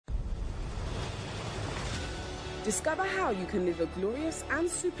Discover how you can live a glorious and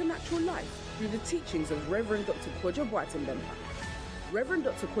supernatural life through the teachings of Reverend Dr. Kojo Boateng Bempah. Reverend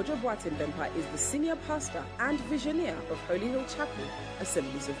Dr. Kojo Boateng Bempah is the senior pastor and visionary of Holy Hill Chapel,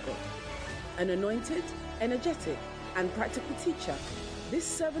 Assemblies of God. An anointed, energetic, and practical teacher, this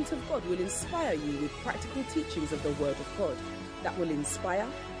servant of God will inspire you with practical teachings of the Word of God that will inspire,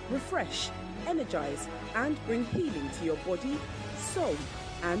 refresh, energize, and bring healing to your body, soul,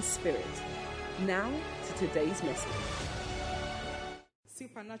 and spirit. Now to today's message.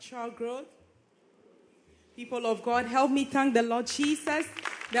 Supernatural growth. People of God, help me thank the Lord Jesus,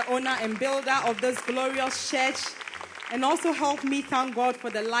 the owner and builder of this glorious church, and also help me thank God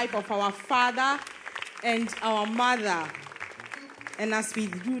for the life of our father and our mother. And as we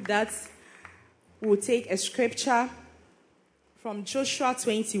do that, we'll take a scripture from Joshua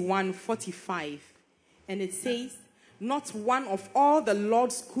 21:45, and it says, "Not one of all the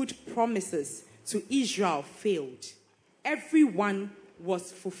Lord's good promises to Israel failed. Every one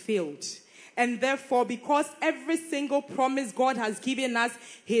was fulfilled." And therefore, because every single promise God has given us,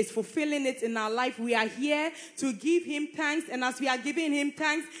 He is fulfilling it in our life. We are here to give Him thanks. And as we are giving Him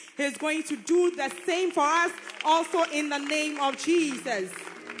thanks, He is going to do the same for us also in the name of Jesus.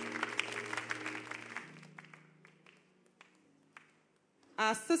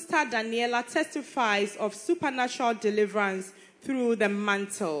 Our sister Daniela testifies of supernatural deliverance through the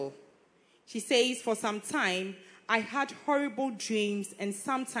mantle. She says, "For some time, I had horrible dreams and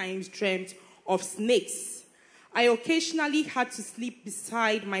sometimes dreamt of snakes. I occasionally had to sleep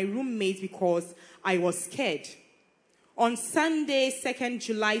beside my roommate because I was scared. On Sunday, 2nd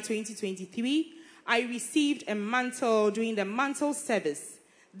July 2023, I received a mantle during the mantle service.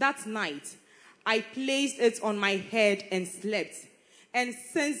 That night, I placed it on my head and slept. And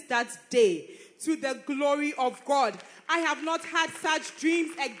since that day, to the glory of God, I have not had such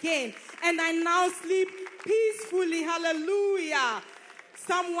dreams again. And I now sleep peacefully." Hallelujah.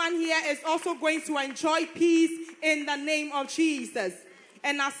 Someone here is also going to enjoy peace in the name of Jesus.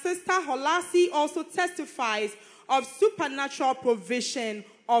 And our sister Holasi also testifies of supernatural provision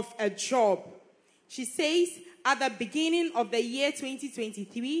of a job. She says, "At the beginning of the year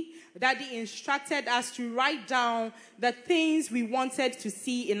 2023, Daddy instructed us to write down the things we wanted to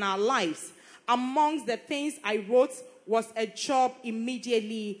see in our lives. Amongst the things I wrote was a job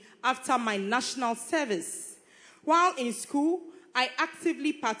immediately after my national service. While in school, I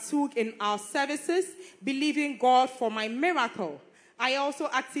actively partook in our services, believing God for my miracle. I also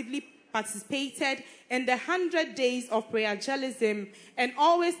actively participated in the 100 days of prayer evangelism and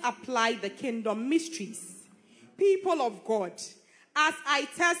always applied the kingdom mysteries. People of God, as I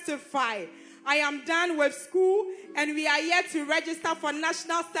testify, I am done with school and we are yet to register for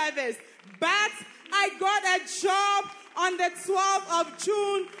national service. But I got a job on the 12th of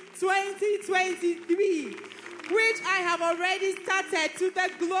June 2023, which I have already started to the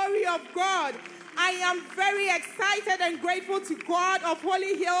glory of God. I am very excited and grateful to God of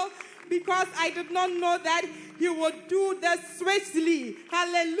Holy Hill because I did not know that He would do this swiftly.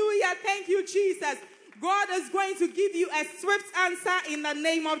 Hallelujah. Thank you, Jesus. God is going to give you a swift answer in the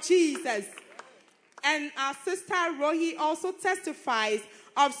name of Jesus." And our sister Rohi also testifies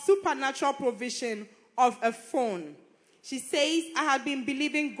of supernatural provision of a phone. She says, "I have been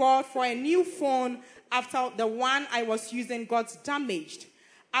believing God for a new phone after the one I was using got damaged.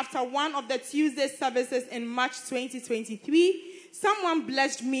 After one of the Tuesday services in March 2023, someone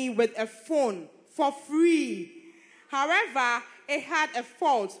blessed me with a phone for free. However, it had a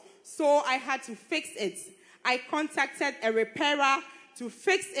fault, so I had to fix it. I contacted a repairer to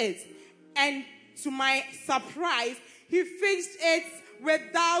fix it, and to my surprise, he fixed it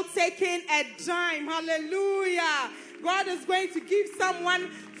without taking a dime." Hallelujah. God is going to give someone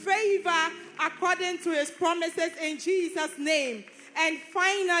favor according to His promises in Jesus' name. And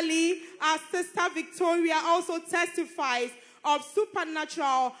finally, our sister Victoria also testifies of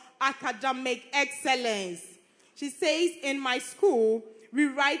supernatural academic excellence. She says, "In my school, we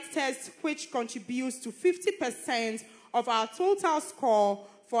write tests which contributes to 50% of our total score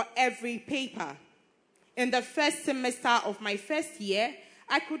for every paper. In the first semester of my first year,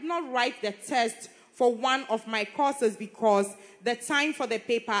 I could not write the test for one of my courses because the time for the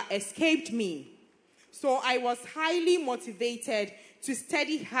paper escaped me. So I was highly motivated to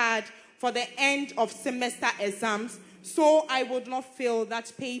study hard for the end of semester exams so I would not fail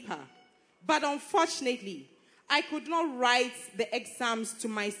that paper. But unfortunately, I could not write the exams to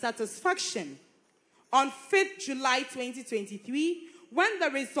my satisfaction. On 5th July 2023, when the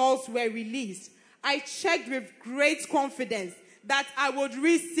results were released, I checked with great confidence that I would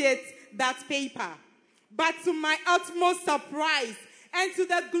resit that paper. But to my utmost surprise and to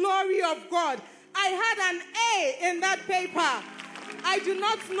the glory of God, I had an A in that paper. I do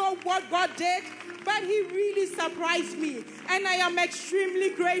not know what God did, but He really surprised me. And I am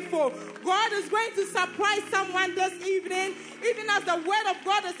extremely grateful. God is going to surprise someone this evening, even as the word of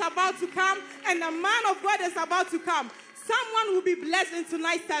God is about to come and the man of God is about to come. Someone will be blessed in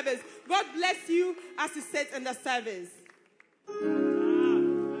tonight's service. God bless you as you sit in the service.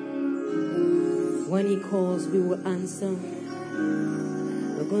 When He calls, we will answer.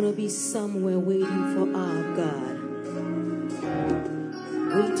 We're going to be somewhere waiting for our God,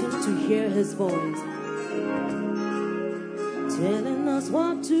 waiting to hear His voice, telling us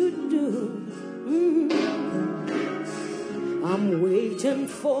what to do. I'm waiting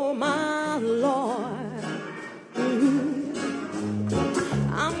for my Lord.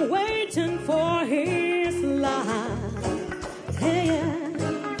 I'm waiting for His light. Yeah.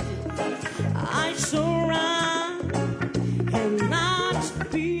 I shall run and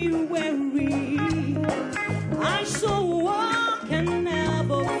not be weary. I shall walk and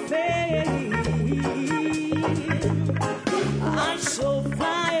never fail. I shall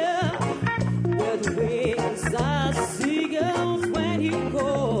fly up with wings as eagles. When He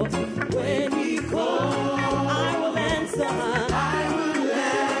calls, I will answer. I will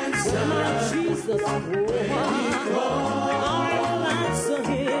answer. Oh, Jesus, I will answer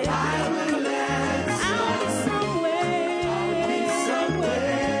Him. I'll be somewhere.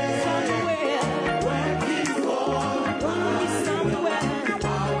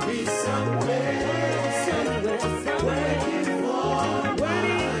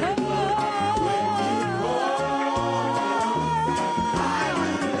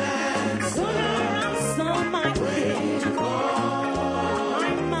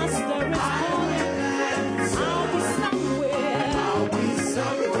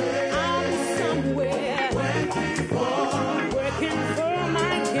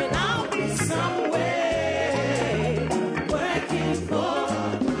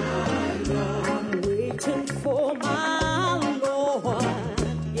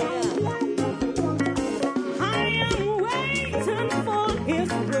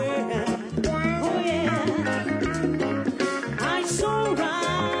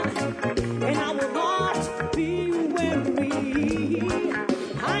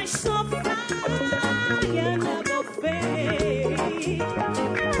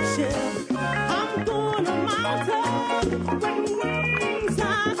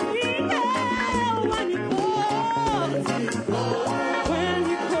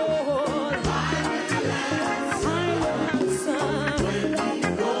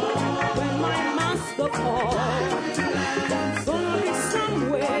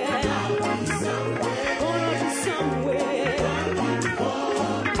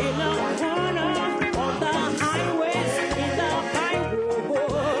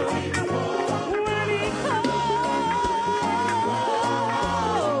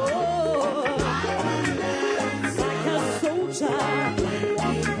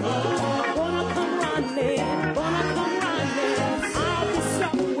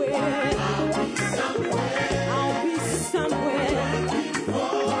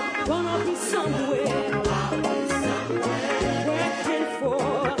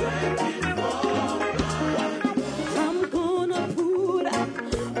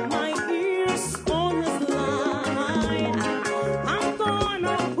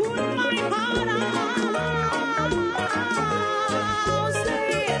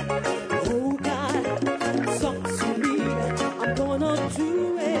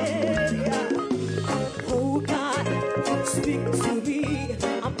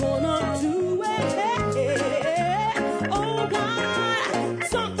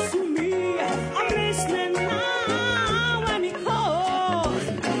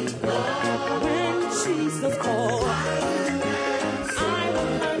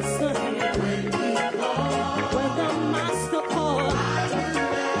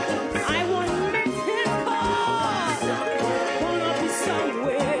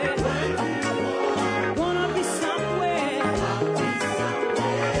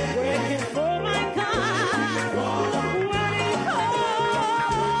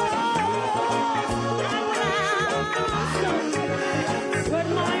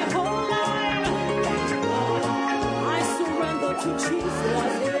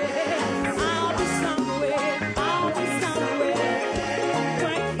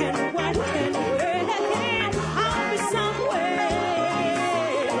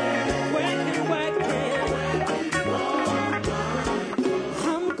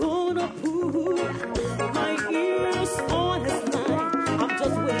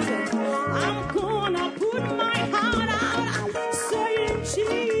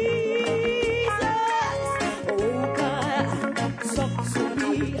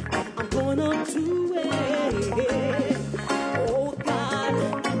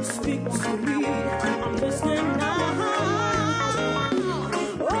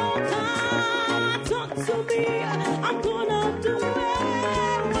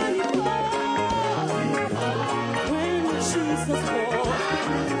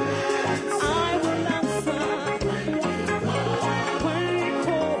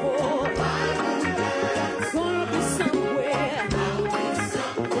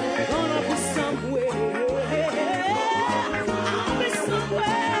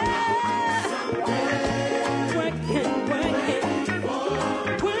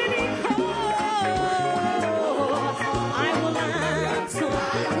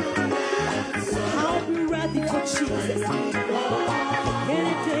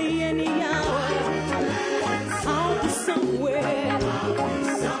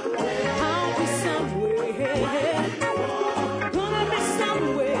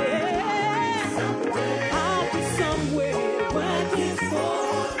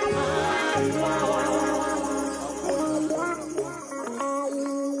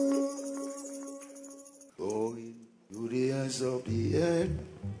 ends of the earth.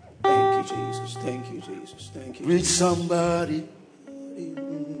 Thank you, Jesus. Thank you, Jesus. Thank you. Reach somebody.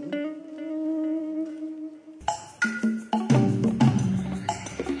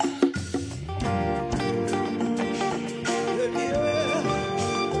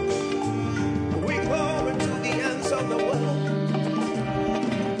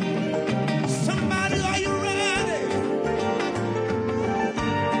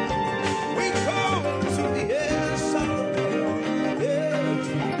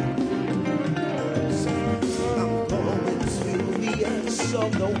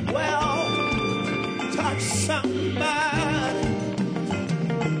 Of the well, touch somebody.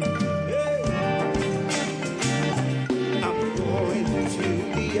 Yeah. I'm going to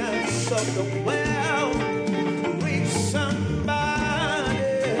the ends of the well, reach somebody.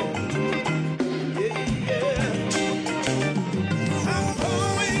 Yeah, yeah. I'm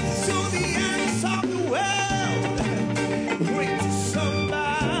going to the ends of the well, reach somebody.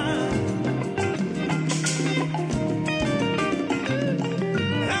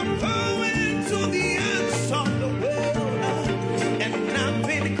 I'm going to the ends of the world, and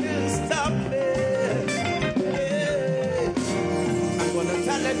nothing can stop me. I'm gonna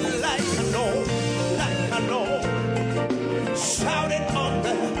tell it like I know, like I know. Shout it on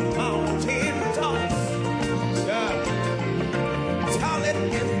the mountain tops. Yeah. Tell it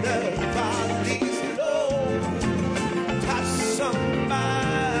in the valleys low. Touch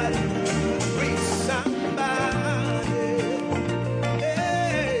somebody, reach somebody.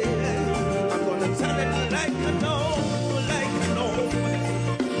 Tell it like I know, like I know.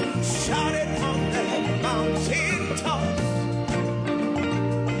 Shout it on the mountain tops.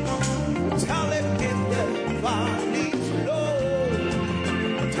 Tell it in the valleys low.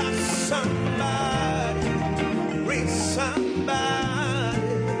 Touch somebody, reach somebody.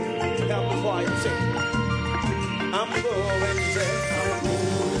 Help me while you sing. I'm going to.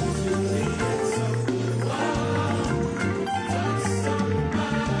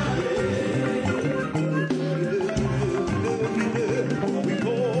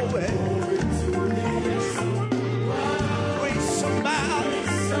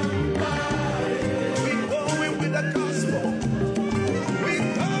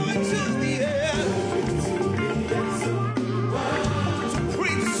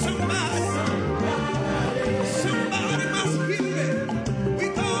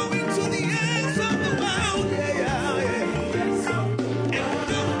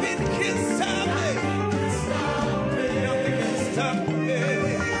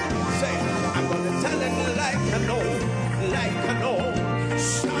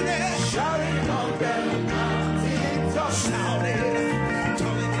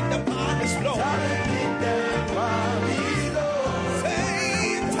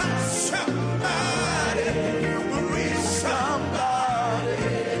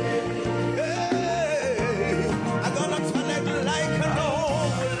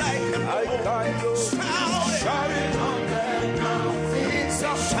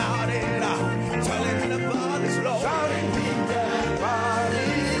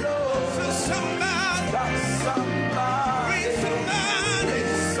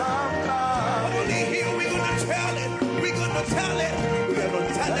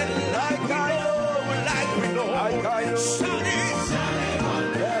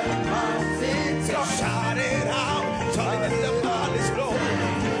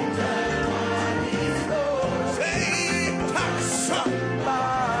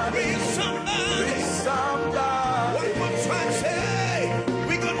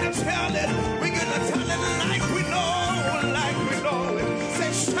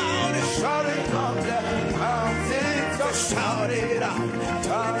 Shout it out,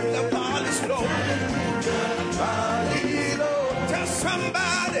 turn the valley slow. Tell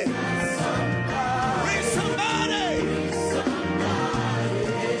somebody, bring somebody.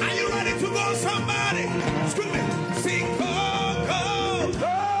 Are you ready to go, somebody? Scream it, sing, go, go,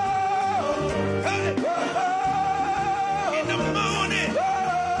 go. Hey. In the morning,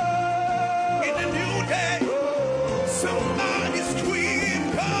 in the new day, somebody scream,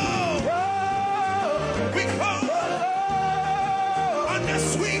 go. We go. On the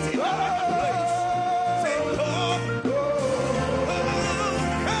sweet place, say go, go,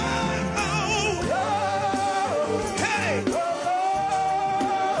 go, go, hey,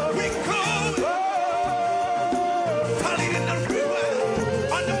 we go, falling in the river,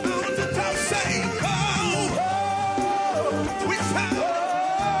 on the mountain top, say go, we go,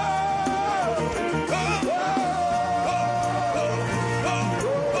 go, go, go, go,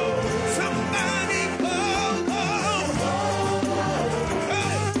 go, somebody go, go.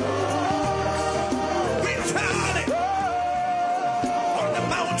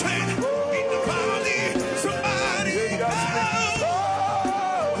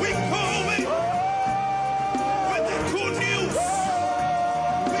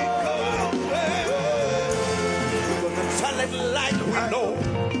 we know.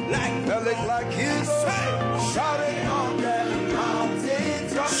 Tell it like you say. Shout it on the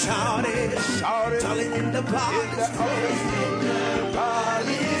mountains. Shout it. Shout it. Tell it in the valleys.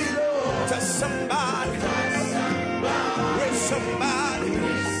 To somebody. With somebody.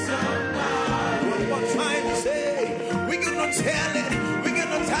 One more time to say. We're gonna tell it. We're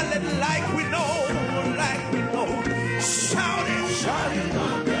gonna tell it like we know. Like we know. Shout it. Shout it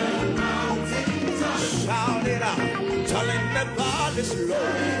on the mountains. Shout it out. Telling the valleys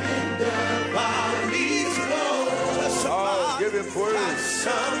low. Valleys low. To somebody. Give him praise.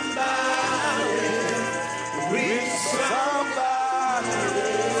 Somebody. Reach somebody.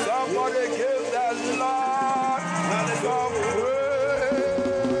 Somebody give the Lord some praise.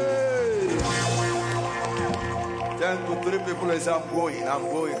 10 to 3 people say, I'm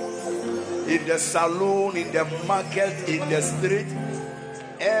going. In the saloon, in the market, in the street,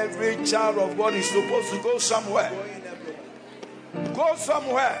 every child of God is supposed to go somewhere. Go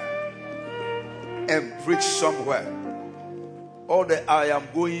somewhere and preach somewhere. All the I am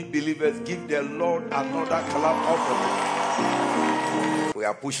going believers, give the Lord another clap offering. We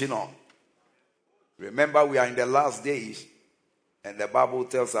are pushing on. Remember, we are in the last days, and the Bible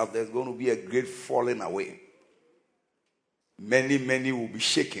tells us there's going to be a great falling away. Many will be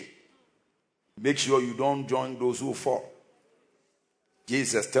shaken. Make sure you don't join those who fall.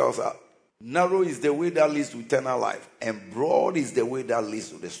 Jesus tells us, narrow is the way that leads to eternal life, and broad is the way that leads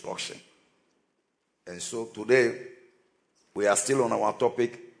to destruction. And so today, we are still on our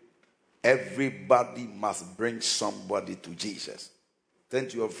topic. Everybody must bring somebody to Jesus. Turn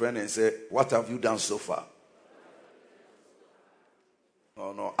to your friend and say, what have you done so far?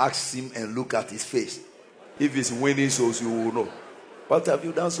 No, ask him and look at his face. If he's winning souls, you will know. What have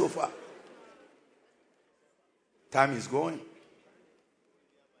you done so far? Time is going.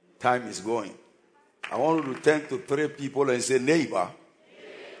 Time is going. I want you to turn to 3 people and say, neighbor,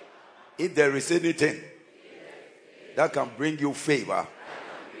 if there is anything that can bring you favor,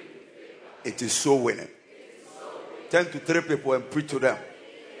 it is soul winning. Turn to 3 people and preach to them.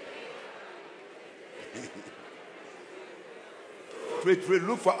 Pray,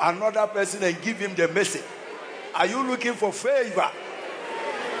 look for another person and give him the message. Are you looking for favor?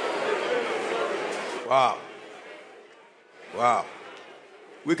 Wow.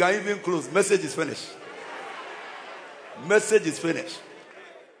 We can even close. Message is finished. Message is finished.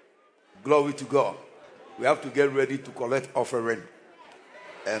 Glory to God. We have to get ready to collect offering.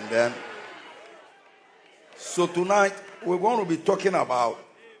 And then, so tonight, we're going to be talking about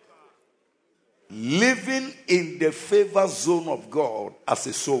living in the favor zone of God as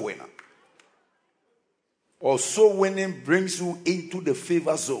a soul winner. Or soul winning brings you into the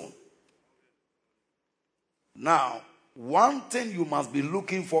favor zone. Now, one thing you must be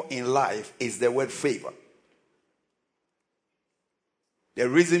looking for in life is the word favor. The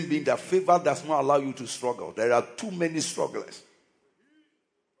reason being that favor does not allow you to struggle. There are too many strugglers.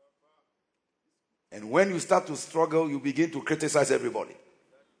 And when you start to struggle, you begin to criticize everybody.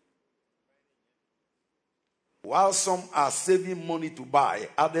 While some are saving money to buy,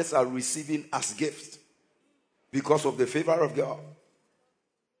 others are receiving as gifts because of the favor of God.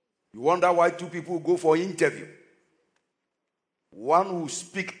 You wonder why 2 people go for interview. One will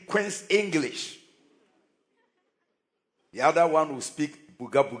speak Queen's English. The other one will speak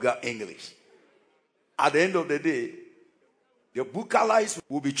Buga English. At the end of the day, the Bucalites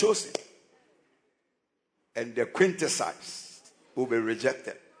will be chosen. And the quintessized will be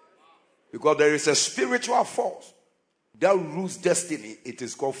rejected. Because there is a spiritual force that rules destiny. It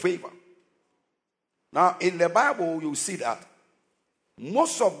is called favor. Now, in the Bible, you see that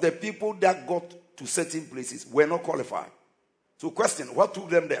most of the people that got to certain places were not qualified. So question, what took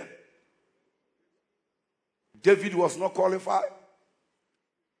them there? David was not qualified.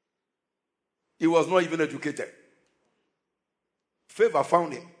 He was not even educated. Favor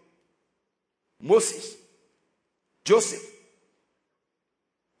found him. Moses, Joseph.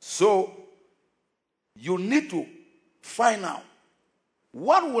 So, you need to find out,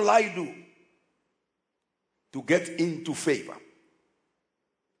 what will I do to get into favor?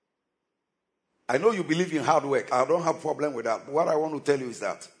 I know you believe in hard work. I don't have a problem with that. But what I want to tell you is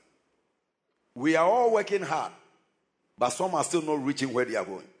that we are all working hard, but some are still not reaching where they are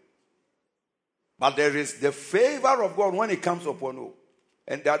going. But there is the favor of God when it comes upon you.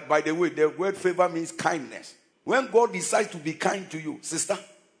 And that, by the way, the word favor means kindness. When God decides to be kind to you, sister,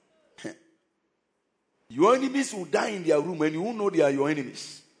 your enemies will die in their room and you won't know they are your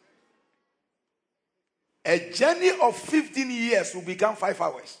enemies. A journey of 15 years will become 5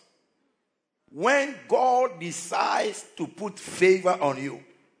 hours. When God decides to put favor on you.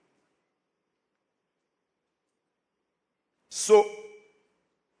 So,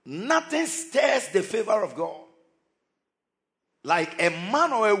 Nothing stirs the favor of God like a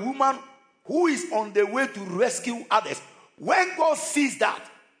man or a woman who is on the way to rescue others. When God sees that,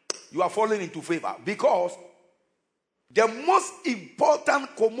 you are falling into favor, because the most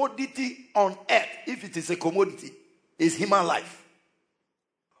important commodity on earth, if it is a commodity, is human life.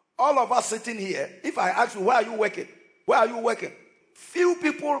 All of us sitting here, if I ask you, where are you working? Where are you working? Few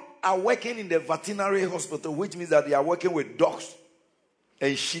people are working in the veterinary hospital, which means that they are working with dogs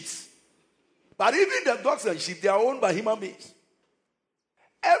and sheep. But even the dogs and sheep, they are owned by human beings.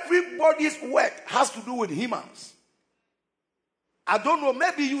 Everybody's work has to do with humans. I don't know,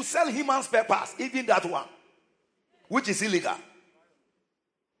 maybe you sell human spare parts, even that one, which is illegal.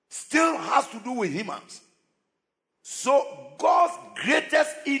 Still has to do with humans. So God's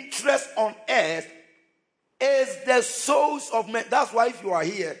greatest interest on earth is the souls of men. That's why if you are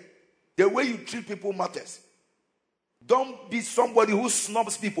here, the way you treat people matters. Don't be somebody who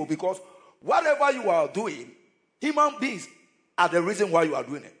snobs people, because whatever you are doing, human beings are the reason why you are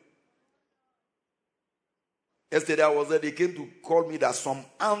doing it. Yesterday I was there, they came to call me that some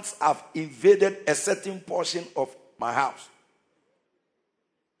ants have invaded a certain portion of my house.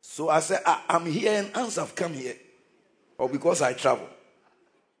 So I said, I'm here and ants have come here. Or because I travel.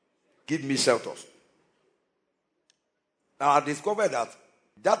 Give me shelters. Now I discovered that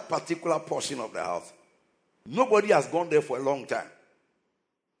that particular portion of the house, nobody has gone there for a long time.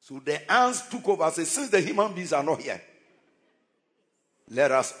 So the ants took over and said, since the human beings are not here,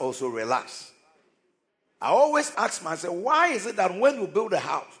 let us also relax. I always ask myself, why is it that when you build a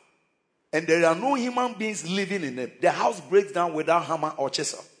house and there are no human beings living in it, the house breaks down without hammer or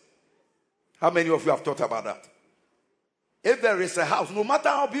chisel? How many of you have thought about that? If there is a house, no matter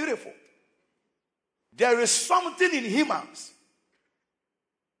how beautiful, there is something in humans.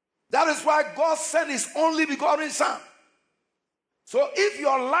 That is why God sent his only begotten Son. So if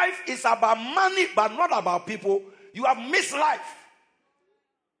your life is about money but not about people, you have missed life.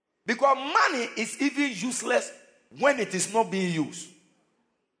 Because money is even useless when it is not being used.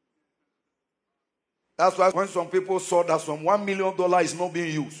 That's why when some people saw that some $1 million is not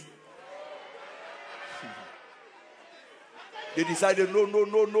being used, they decided,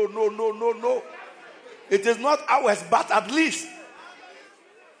 no. It is not ours, but at least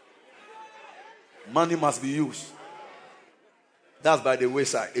money must be used. That's by the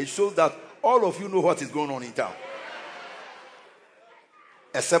wayside. It shows that all of you know what is going on in town.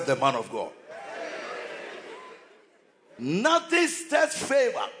 Except the man of God. Nothing stirs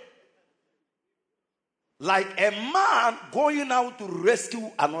favor like a man going out to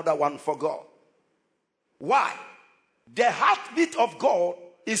rescue another one for God. Why? The heartbeat of God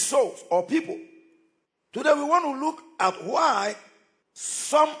is souls or people. Today we want to look at why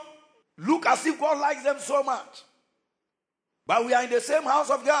some look as if God likes them so much, but we are in the same house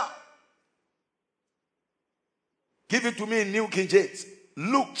of God. Give it to me in New King James.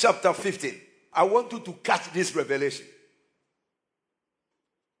 Luke chapter 15. I want you to catch this revelation.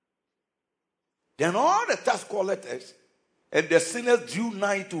 Then all the tax collectors and the sinners drew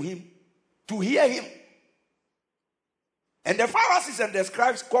nigh to him to hear him. And the Pharisees and the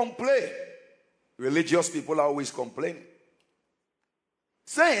scribes complained. Religious people are always complaining,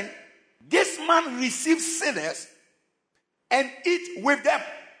 saying, this man receives sinners and eat with them.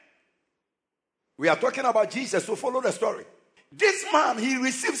 We are talking about Jesus, so follow the story. This man, he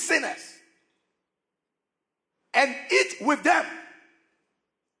received sinners and eat with them.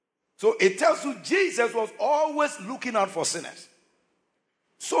 So it tells you Jesus was always looking out for sinners.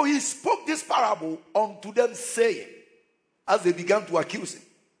 So he spoke this parable unto them, saying, as they began to accuse him,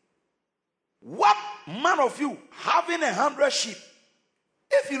 what man of you, having 100 sheep,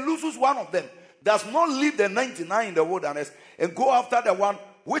 if he loses one of them, does not leave the 99 in the wilderness and go after the one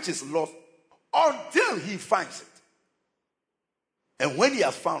which is lost until he finds it? And when he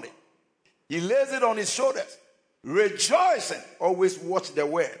has found it, he lays it on his shoulders, rejoicing. Always watch the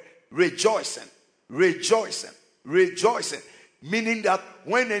word, rejoicing, rejoicing, rejoicing. Meaning that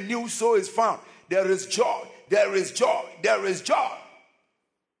when a new soul is found, there is joy, there is joy, there is joy.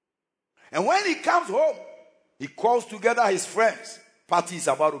 And when he comes home, he calls together his friends. Party is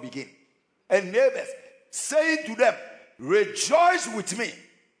about to begin. And neighbors, saying to them, rejoice with me,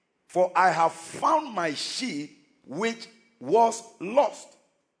 for I have found my sheep which was lost.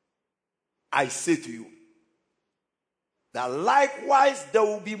 I say to you, that likewise there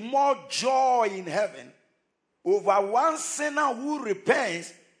will be more joy in heaven over one sinner who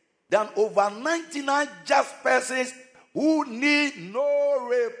repents than over 99 just persons who need no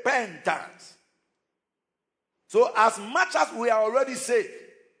repentance. So as much as we are already saved,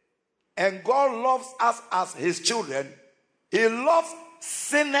 and God loves us as his children, he loves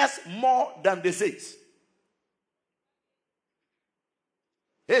sinners more than the saints.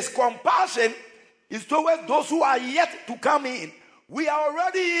 His compassion is towards those who are yet to come in. We are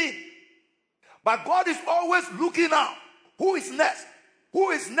already in. But God is always looking out. Who is next?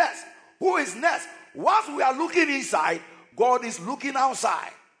 Who is next? Who is next? Once we are looking inside, God is looking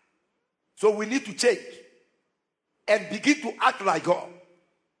outside. So we need to change and begin to act like God.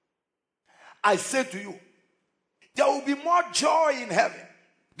 I say to you, there will be more joy in heaven.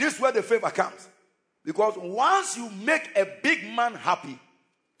 This is where the favor comes. Because once you make a big man happy,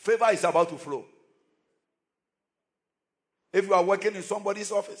 favor is about to flow. If you are working in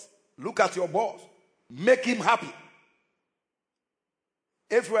somebody's office, look at your boss. Make him happy.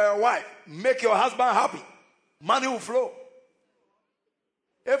 If you are a wife, make your husband happy. Money will flow.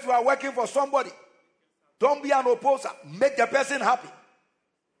 If you are working for somebody, don't be an opposer. Make the person happy.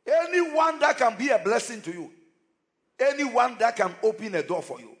 Anyone that can be a blessing to you. Anyone that can open a door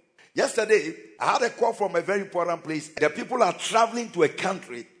for you. Yesterday, I had a call from a very important place. The people are traveling to a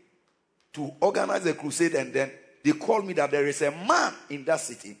country to organize a crusade, and then they called me that there is a man in that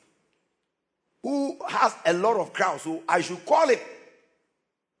city who has a lot of crowds. So I should call him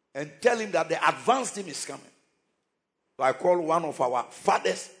and tell him that the advance team is coming. So I called one of our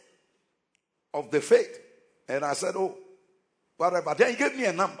fathers of the faith. And I said, oh, whatever. Then he gave me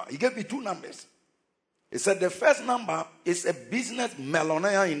a number. He gave me 2 numbers. He said the first number is a business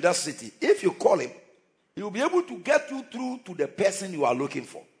millionaire in that city. If you call him, he will be able to get you through to the person you are looking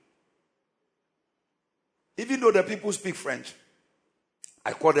for. Even though the people speak French,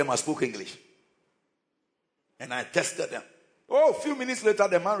 I called them, I spoke English. And I tested them. Oh, a few minutes later,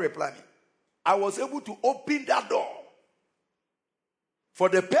 the man replied me. I was able to open that door for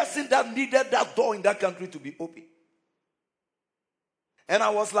the person that needed that door in that country to be open. And I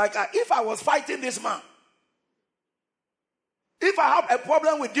was like, if I was fighting this man, if I have a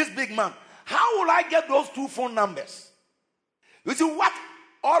problem with this big man, how will I get those 2 phone numbers? You see, what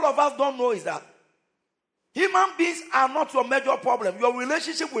all of us don't know is that human beings are not your major problem. Your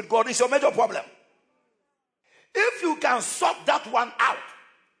relationship with God is your major problem. If you can sort that one out,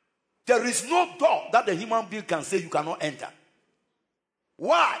 there is no door that the human being can say you cannot enter.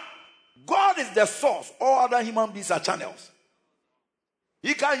 Why? God is the source. All other human beings are channels.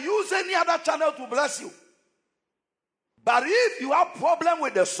 He can use any other channel to bless you. But if you have problem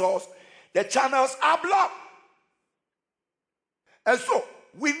with the source, the channels are blocked. And so,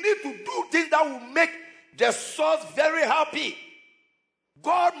 we need to do things that will make the source very happy.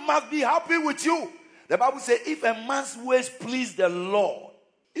 God must be happy with you. The Bible says, if a man's ways please the Lord,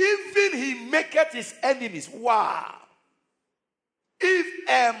 even he maketh his enemies. Wow. If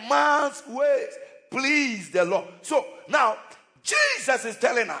a man's ways please the Lord. So, now, Jesus is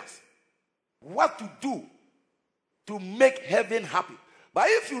telling us what to do to make heaven happy. But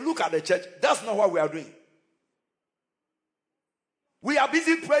if you look at the church, that's not what we are doing. We are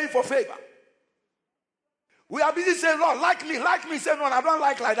busy praying for favor. We are busy saying, Lord, like me. Say, no, I don't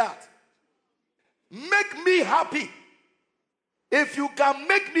like that. Make me happy. If you can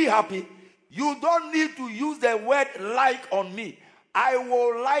make me happy, you don't need to use the word like on me. I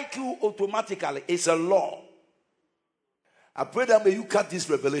will like you automatically. It's a law. I pray that may you cut this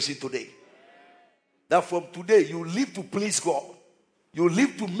revelation today. That from today you live to please God. You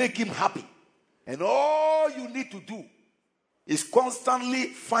live to make him happy. And all you need to do is constantly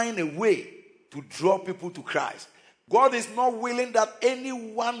find a way to draw people to Christ. God is not willing that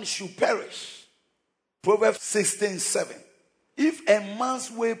anyone should perish. Proverbs 16:7. If a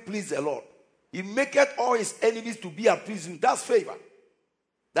man's way please the Lord, he maketh all his enemies to be at peace. That's favor.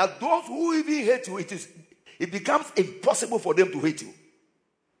 That those who even hate you, it becomes impossible for them to hate you.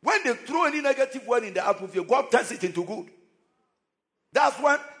 When they throw any negative word in the atmosphere, God turns it into good. That's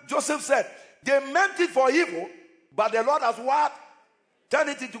when Joseph said, they meant it for evil, but the Lord has what? Turned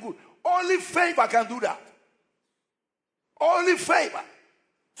it into good. Only favor can do that. Only favor.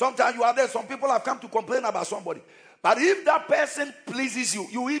 Sometimes you are there, some people have come to complain about somebody. But if that person pleases you,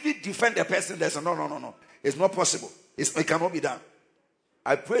 you even defend the person. They say, no. It's not possible. It cannot be done.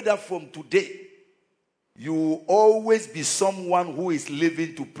 I pray that from today, you will always be someone who is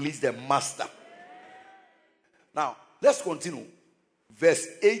living to please the master. Now, let's continue. Verse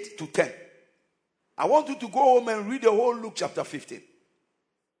 8 to 10. I want you to go home and read the whole Luke chapter 15.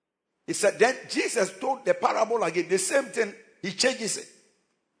 He said, then Jesus told the parable again. The same thing, he changes it.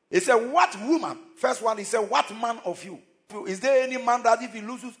 He said, what woman? First one, he said, what man of you? Is there any man that if he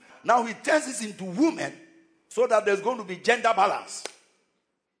loses? Now he turns this into woman so that there's going to be gender balance.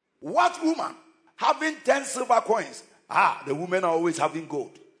 What woman? Having 10 silver coins. The women are always having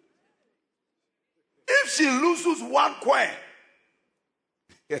gold. If she loses 1 coin,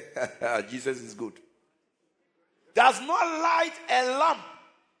 Jesus is good. Does not light a lamp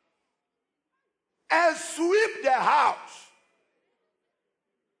and sweep the house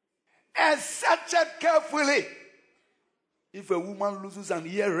and search it carefully. If a woman loses an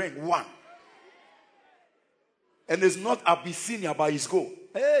earring, one, and it's not Abyssinia by his goal,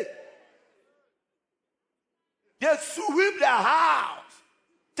 hey, they sweep the house,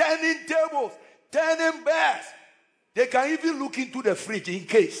 turning tables, turning beds. They can even look into the fridge in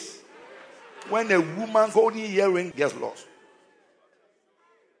case when a woman's golden earring gets lost.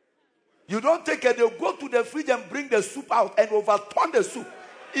 You don't take it, they'll go to the fridge and bring the soup out and overturn the soup.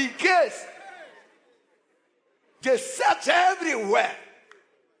 In case they search everywhere.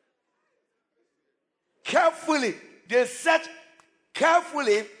 Carefully. They search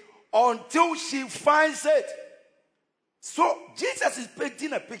carefully until she finds it. So Jesus is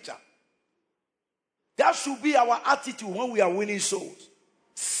painting a picture. That should be our attitude when we are winning souls.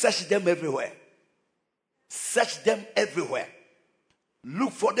 Search them everywhere. Search them everywhere.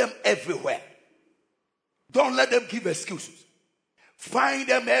 Look for them everywhere. Don't let them give excuses. Find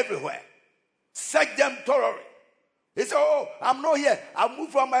them everywhere. Search them thoroughly. They say, oh, I'm not here. I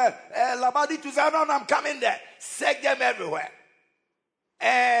moved from Labadi to Zion. I'm coming there. Search them everywhere.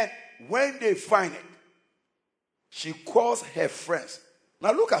 And when they find it, she calls her friends.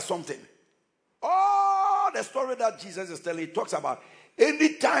 Now look at something. All the story that Jesus is telling, he talks about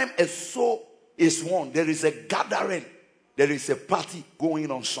anytime a soul is won, there is a gathering. There is a party going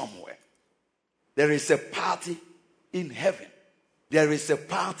on somewhere. There is a party in heaven. There is a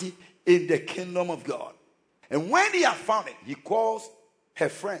party in the kingdom of God. And when he has found it, he calls her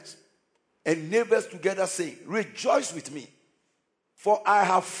friends and neighbors together saying, rejoice with me, for I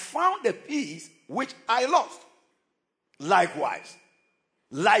have found the peace which I lost. Likewise.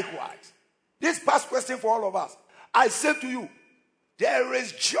 This past question for all of us. I say to you, there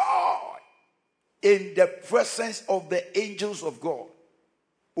is joy in the presence of the angels of God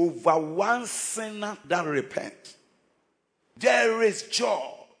over one sinner that repents. There is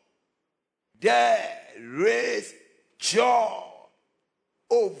joy. There is joy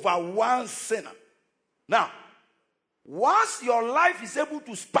over one sinner. Now, once your life is able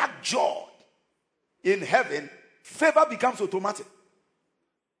to spark joy in heaven, favor becomes automatic.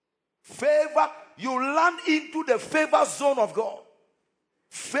 Favor, you land into the favor zone of God.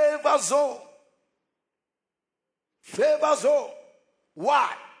 Favor zone. Favor zone.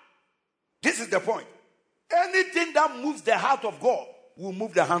 Why? This is the point. Anything that moves the heart of God will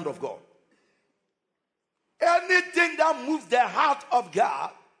move the hand of God. Anything that moves the heart of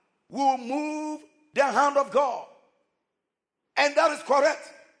God will move the hand of God. And that is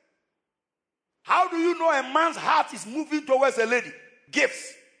correct. How do you know a man's heart is moving towards a lady?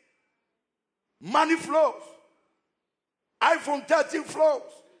 Gifts. Money flows. iPhone 13 flows.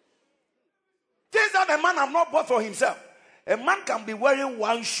 Things that a man has not bought for himself. A man can be wearing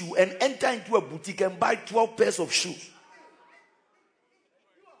one shoe and enter into a boutique and buy 12 pairs of shoes.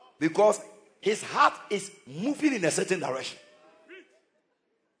 Because his heart is moving in a certain direction.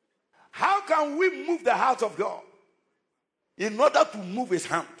 How can we move the heart of God? In order to move his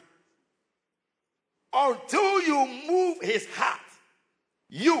hand. Until you move his heart,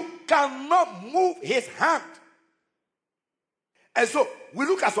 you cannot move his hand. And so, we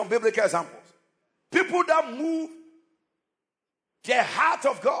look at some biblical examples. People that move the heart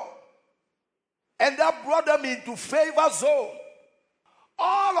of God and that brought them into favor zone.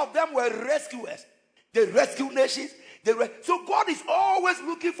 All of them were rescuers. They rescued nations. So God is always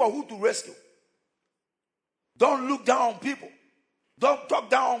looking for who to rescue. Don't look down on people. Don't talk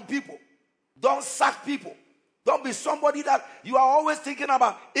down on people. Don't sack people. Don't be somebody that you are always thinking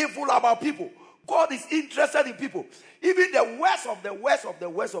about evil about people. God is interested in people. Even the worst of the worst of the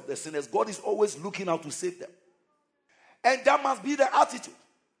worst of the sinners, God is always looking out to save them. And that must be the attitude.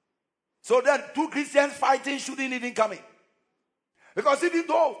 So then two Christians fighting shouldn't even come in. Because even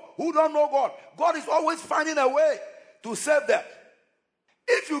those who don't know God, God is always finding a way to save them.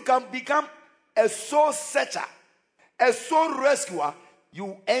 If you can become a soul searcher, a soul rescuer,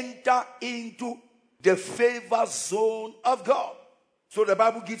 you enter into the favor zone of God. So the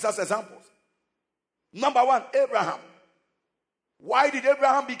Bible gives us examples. Number one, Abraham. Why did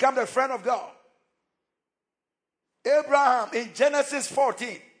Abraham become the friend of God? Abraham in Genesis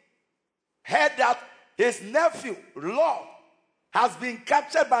 14 heard that his nephew Lot has been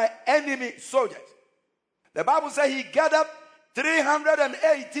captured by enemy soldiers. The Bible says he gathered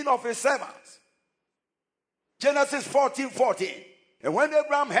 318 of his servants. Genesis 14:14. And when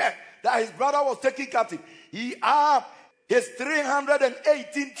Abraham heard that his brother was taken captive, he armed his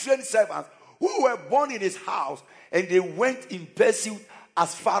 318 trained servants who were born in his house, and they went in pursuit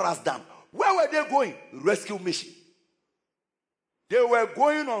as far as Dan. Where were they going? Rescue mission. They were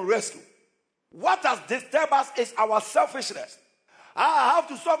going on rescue. What has disturbed us is our selfishness. I have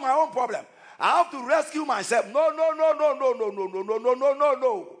to solve my own problem. I have to rescue myself. No.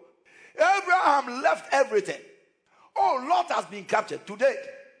 Abraham left everything. Oh, Lot has been captured. Today,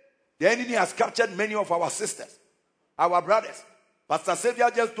 the enemy has captured many of our sisters, our brothers. Pastor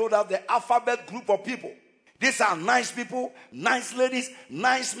Xavier just told us the alphabet group of people. These are nice people, nice ladies,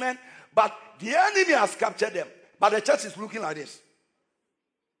 nice men. But the enemy has captured them. But the church is looking like this.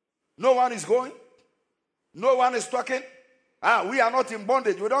 No one is going. No one is talking. We are not in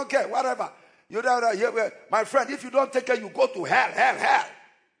bondage. We don't care. Whatever. My friend, if you don't take care, you go to hell.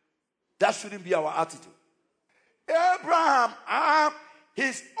 That shouldn't be our attitude. Abraham,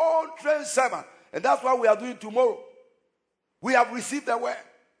 his own trained servant. And that's what we are doing tomorrow. We have received the word.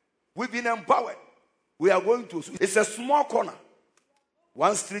 We've been empowered. We are going to. It's a small corner.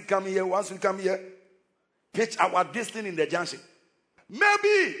 One street come here, one street come here. Pitch our destiny in the junction.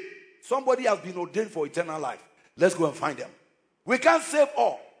 Maybe somebody has been ordained for eternal life. Let's go and find them. We can't save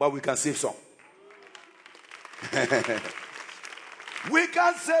all, but we can save some. We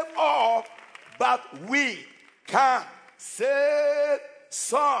can't save all, but we can save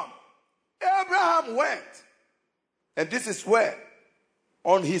some. Abraham went. And this is where,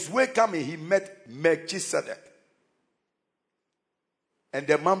 on his way coming, he met Melchizedek. And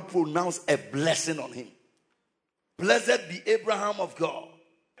the man pronounced a blessing on him. Blessed be Abraham of God.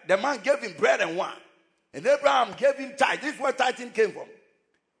 The man gave him bread and wine. And Abraham gave him tithe. This is where tithing came from.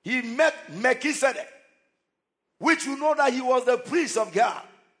 He met Melchizedek, which you know that he was the priest of God.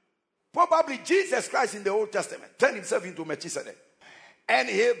 Probably Jesus Christ in the Old Testament turned himself into Melchizedek. And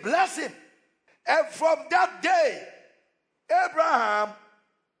he blessed him. And from that day, Abraham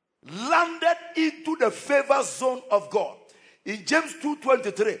landed into the favor zone of God. In James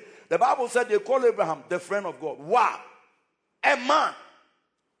 2:23, the Bible said they call Abraham the friend of God. Wow. A man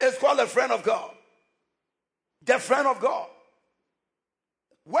is called a friend of God. The friend of God.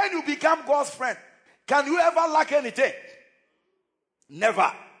 When you become God's friend, can you ever lack anything?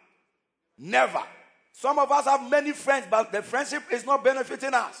 Never. Never. Some of us have many friends, but the friendship is not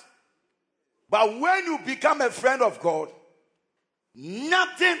benefiting us. But when you become a friend of God,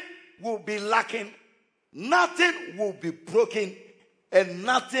 nothing will be lacking, nothing will be broken, and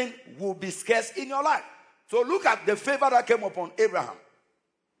nothing will be scarce in your life. So look at the favor that came upon Abraham.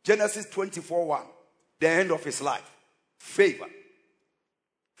 Genesis 24:1, the end of his life. Favor.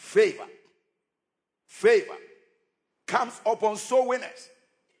 Favor. Favor comes upon soul winners,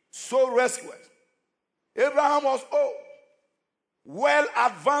 soul rescuers. Abraham was old, well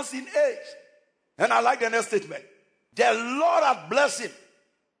advanced in age. And I like the next statement. The Lord had blessed him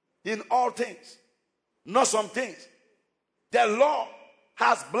in all things, not some things. The Lord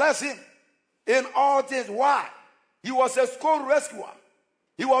has blessed him in all things. Why? He was a soul rescuer.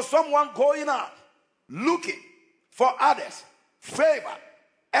 He was someone going out, looking for others, favor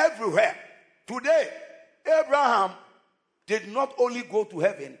everywhere. Today, Abraham did not only go to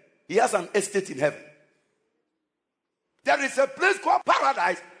heaven, he has an estate in heaven. There is a place called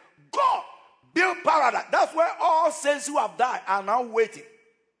paradise. God built paradise. That's where all saints who have died are now waiting.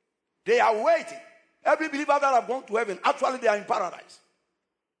 They are waiting. Every believer that have gone to heaven, actually they are in paradise.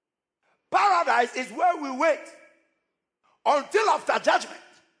 Paradise is where we wait until after judgment.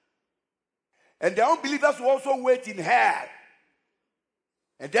 And the unbelievers will also wait in hell.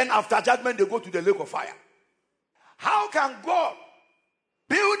 And then after judgment, they go to the lake of fire. How can God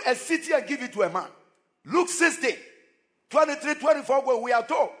build a city and give it to a man? Luke 16, 23, 24, where we are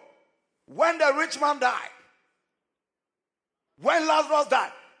told, when the rich man died, when Lazarus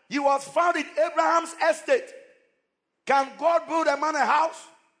died, he was found in Abraham's estate. Can God build a man a house?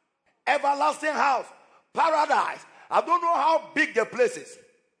 Everlasting house. Paradise. I don't know how big the place is.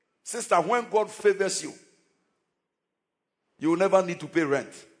 Sister, when God favors you, you will never need to pay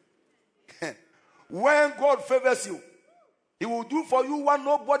rent. When God favors you, He will do for you what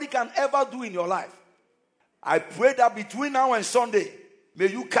nobody can ever do in your life. I pray that between now and Sunday, may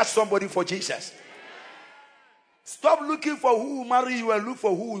you catch somebody for Jesus. Stop looking for who will marry you and look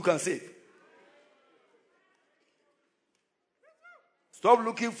for who you can save. Stop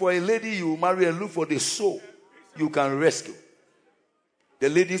looking for a lady you will marry and look for the soul you can rescue. The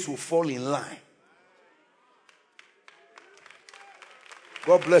ladies will fall in line.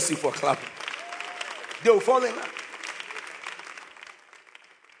 God bless you for clapping. They will fall in line.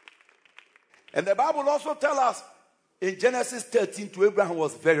 And the Bible also tells us in Genesis 13 to Abraham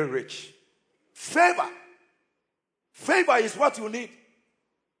was very rich. Favor. Favor is what you need.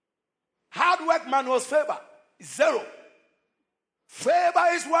 Hard work man was favor. Zero. Favor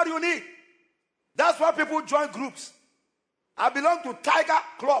is what you need. That's why people join groups. I belong to Tiger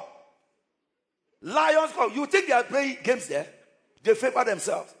Club, Lions Club. You think they are playing games there? They favor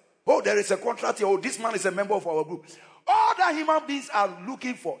themselves. Oh, there is a contract here. Oh, this man is a member of our group. All that human beings are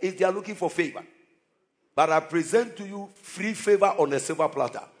looking for is they are looking for favor. But I present to you free favor on a silver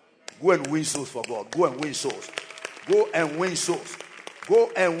platter. Go and win souls for God. Go and win souls. Go and win souls.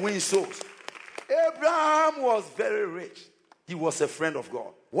 Go and win souls. Abraham was very rich. He was a friend of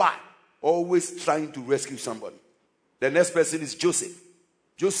God. Why? Always trying to rescue somebody. The next person is Joseph.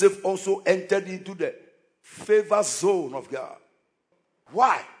 Joseph also entered into the favor zone of God.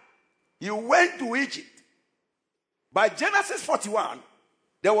 Why? He went to Egypt. By Genesis 41,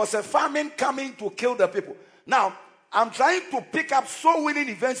 there was a famine coming to kill the people. Now, I'm trying to pick up soul winning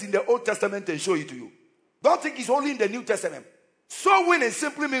events in the Old Testament and show it to you. Don't think it's only in the New Testament. Soul winning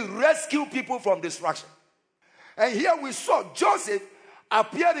simply means rescue people from destruction. And here we saw Joseph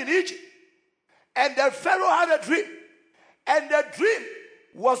appeared in Egypt. And the Pharaoh had a dream. And the dream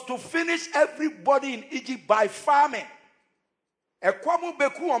was to finish everybody in Egypt by famine. And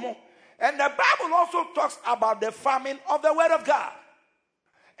the Bible also talks about the famine of the word of God.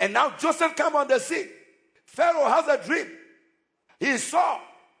 And now Joseph comes on the scene. Pharaoh has a dream. He saw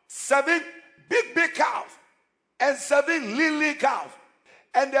 7 big cows and 7 lean cows.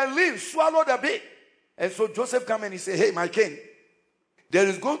 And the lean swallowed the big. And so Joseph comes and he said, hey, my king, there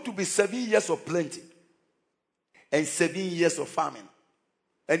is going to be 7 years of plenty and 7 years of famine.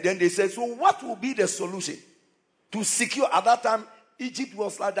 And then they said, so what will be the solution to secure? At that time, Egypt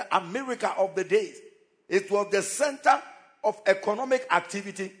was like the America of the days. It was the center of economic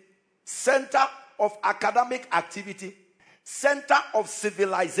activity, center of academic activity, center of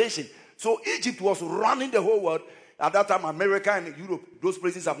civilization. So Egypt was running the whole world. At that time, America and Europe, those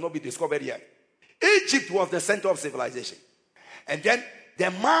places have not been discovered yet. Egypt was the center of civilization. And then the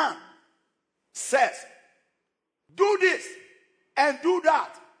man says, do this and do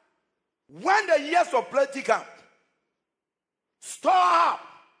that. When the years of plenty come, store up,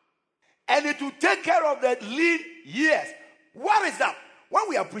 and it will take care of the lean years. What is that? When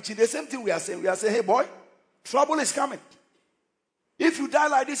we are preaching, the same thing we are saying. We are saying, hey boy, trouble is coming. If you die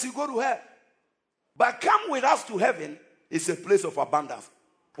like this, you go to hell. But come with us to heaven, it's a place of abundance.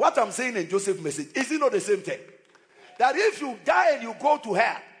 What I'm saying in Joseph's message, is it not the same thing? That if you die and you go to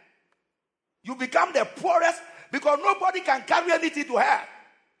hell, you become the poorest because nobody can carry anything to hell.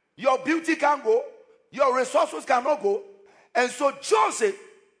 Your beauty can't go. Your resources cannot go. And so Joseph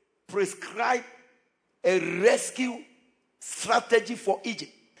prescribed a rescue strategy for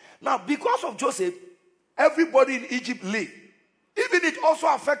Egypt. Now, because of Joseph, everybody in Egypt lived. Even it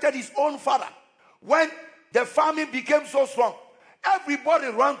also affected his own father. When the famine became so strong, everybody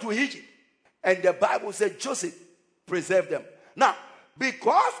ran to Egypt. And the Bible said Joseph preserved them. Now,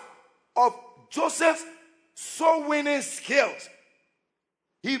 because of Joseph's soul-winning skills,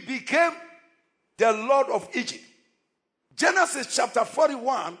 he became the Lord of Egypt. Genesis chapter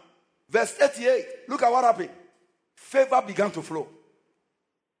 41, verse 38. Look at what happened. Favor began to flow.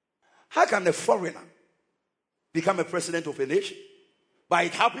 How can a foreigner become a president of a nation? But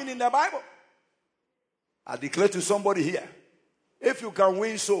it happened in the Bible. I declare to somebody here, if you can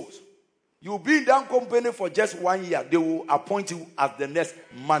win souls, you'll be in that company for just 1 year. They will appoint you as the next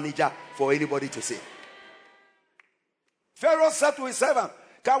manager for anybody to see. Pharaoh said to his servant,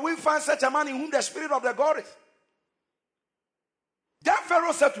 can we find such a man in whom the Spirit of the God is? Then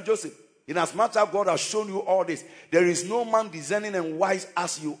Pharaoh said to Joseph, inasmuch as God has shown you all this, there is no man discerning and wise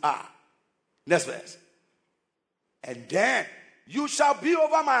as you are. Next verse. And then you shall be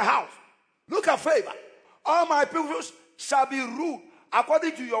over my house. Look at favor. All my people shall be ruled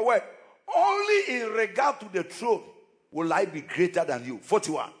according to your word. Only in regard to the throne will I be greater than you.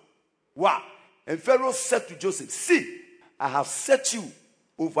 41. Wow. And Pharaoh said to Joseph, see, I have set you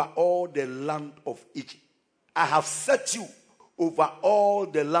over all the land of Egypt. I have set you over all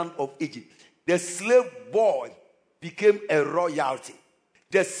the land of Egypt. The slave boy became a royalty.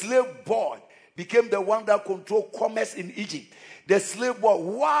 The slave boy became the one that controlled commerce in Egypt. The slave boy,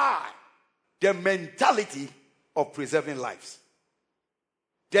 why? The mentality of preserving lives.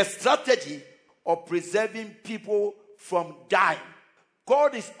 The strategy of preserving people from dying.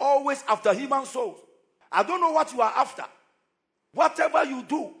 God is always after human souls. I don't know what you are after. Whatever you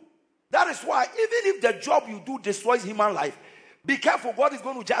do. That is why even if the job you do destroys human life, be careful, God is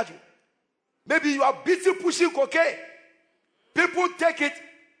going to judge you. Maybe you are busy pushing cocaine. People take it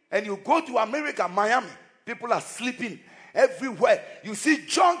and you go to America, Miami. People are sleeping everywhere. You see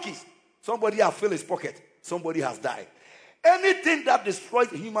junkies. Somebody has filled his pocket. Somebody has died. Anything that destroys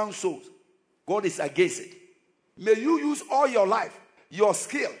human souls, God is against it. May you use all your life your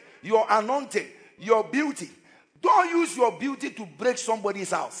skill, your anointing, your beauty. Don't use your beauty to break somebody's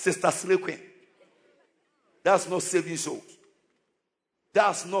house, Sister Slay Queen. That's not saving souls.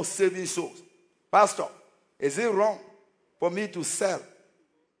 That's not saving souls. Pastor, is it wrong for me to sell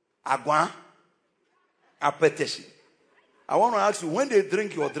agua, apetition? I want to ask you, when they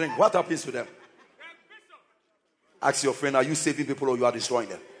drink your drink, what happens to them? Ask your friend, are you saving people or you are destroying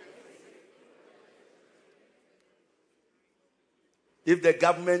them? If the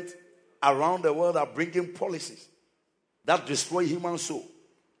government around the world are bringing policies that destroy human soul,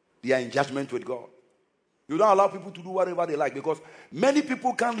 they are in judgment with God. You don't allow people to do whatever they like because many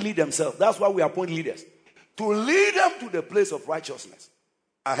people can't lead themselves. That's why we appoint leaders. To lead them to the place of righteousness.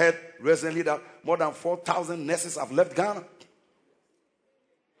 I heard recently that more than 4,000 nurses have left Ghana.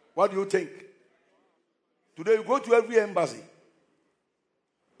 What do you think? Today you go to every embassy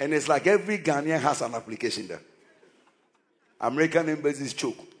and it's like every Ghanaian has an application there. American embassies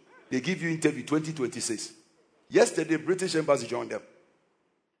choke. They give you interview 2026. Yesterday, British embassy joined them.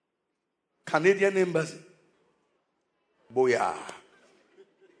 Canadian embassy. Boya.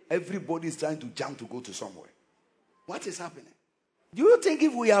 Everybody is trying to jump to go to somewhere. What is happening? Do you think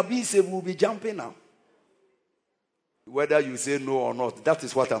if we are being saved, we'll be jumping now? Whether you say no or not, that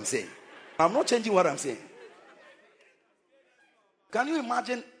is what I'm saying. I'm not changing what I'm saying. Can you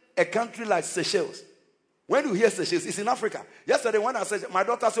imagine a country like Seychelles? When you hear Seychelles, it's in Africa. Yesterday when I said, my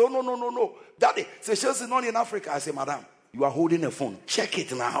daughter said, oh, no. Daddy, Seychelles is not in Africa. I said, madam, you are holding a phone. Check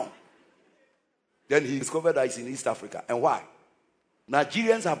it now. Then he discovered that it's in East Africa. And why?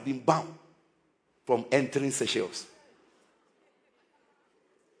 Nigerians have been banned from entering Seychelles.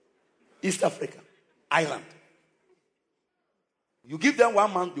 East Africa. Island. You give them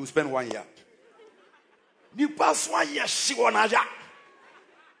 1 month, they will spend 1 year. You pass 1 year,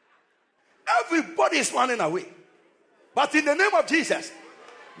 everybody is running away. But in the name of Jesus,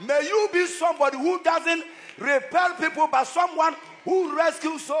 may you be somebody who doesn't repel people, but someone who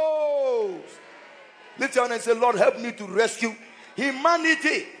rescues souls. Lift your hand and say, Lord, help me to rescue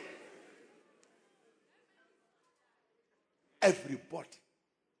humanity. Everybody.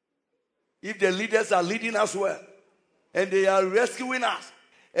 If the leaders are leading us well, and they are rescuing us,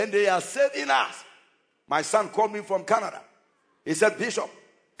 and they are saving us. My son called me from Canada. He said, Bishop,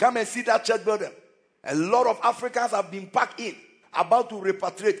 come and see that church building. A lot of Africans have been packed in, about to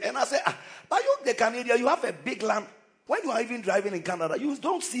repatriate. And I said, but you, the Canadian, you have a big land. When you are even driving in Canada, you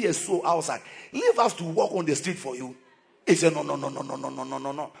don't see a soul outside. Leave us to walk on the street for you. He said,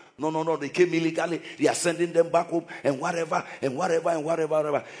 no. They came illegally. They are sending them back home and whatever.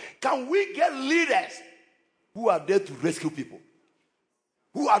 Can we get leaders who are there to rescue people?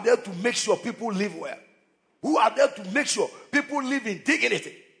 Who are there to make sure people live well? Who are there to make sure people live in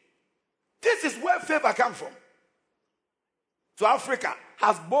dignity? This is where favor comes from. So Africa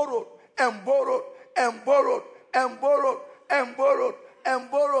has borrowed and borrowed and borrowed and borrowed and borrowed and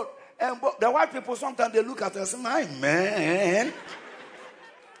borrowed and borrowed. The white people sometimes they look at us and say, my man,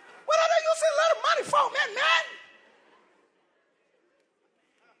 what are they using a lot of money for, man?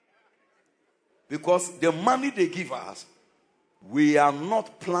 Because the money they give us, we are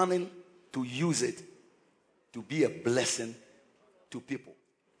not planning to use it to be a blessing to people.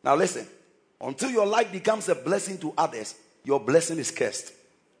 Now listen, until your life becomes a blessing to others, your blessing is cursed.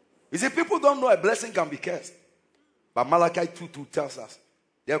 You see, people don't know a blessing can be cursed. But Malachi 2:2 tells us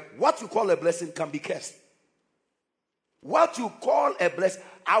that what you call a blessing can be cursed. What you call a blessing,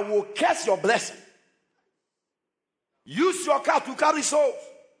 I will curse your blessing. Use your car to carry souls.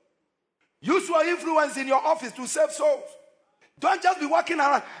 Use your influence in your office to save souls. Don't just be walking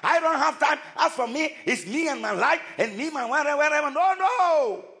around. I don't have time. As for me, it's me and my life and me, my whatever.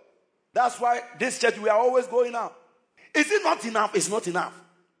 No. That's why this church, we are always going out. Is it not enough? It's not enough.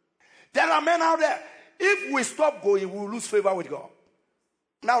 There are men out there. If we stop going, we will lose favor with God.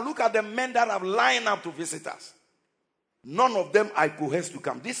 Now look at the men that have lined up to visit us. None of them are coerced to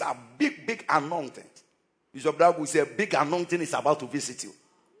come. These are big anointings. Bishop Dag will say a big anointing is about to visit you.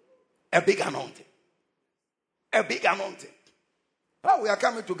 A big anointing. A big anointing. Oh, we are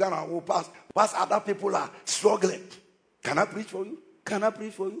coming to Ghana. We'll pass. Whilst other people are struggling. Can I preach for you? Can I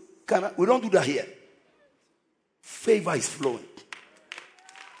preach for you? We don't do that here. Favor is flowing.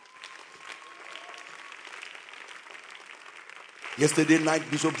 Yesterday night,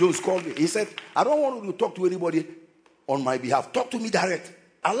 Bishop Jones called me. He said, I don't want you to talk to anybody on my behalf. Talk to me direct.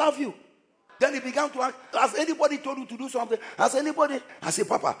 I love you. Then he began to ask, has anybody told you to do something? Has anybody? I said,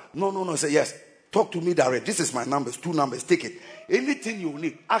 Papa, no. I said, yes. Talk to me direct. This is my numbers, 2 numbers. Take it. Anything you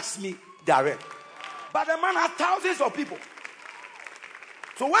need, ask me direct. But the man had thousands of people.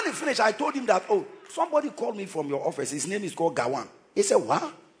 So when he finished, I told him that, somebody called me from your office. His name is called Gawan. He said,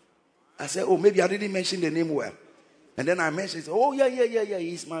 what? I said, oh, maybe I didn't mention the name well. And then I mentioned, oh, yeah,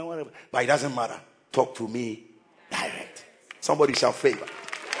 he's my whatever. But it doesn't matter. Talk to me direct. Somebody shall favor.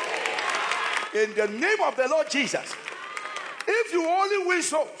 In the name of the Lord Jesus, if you only win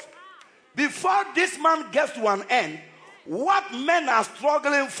souls, before this man gets to an end, what men are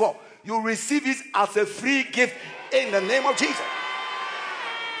struggling for, you receive it as a free gift in the name of Jesus.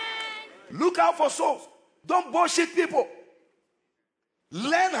 Look out for souls. Don't bullshit people.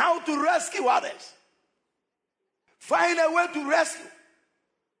 Learn how to rescue others. Find a way to rescue.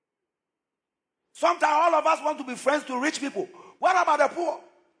 Sometimes all of us want to be friends to rich people. What about the poor?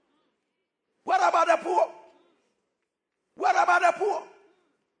 What about the poor? What about the poor?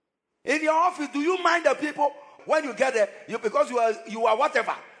 In your office, do you mind the people when you get there? Because you are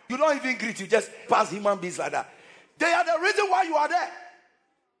whatever. You don't even greet. You just pass human beings like that. They are the reason why you are there.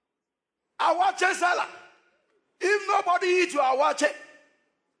 I watch a seller. If nobody eats, you are watching.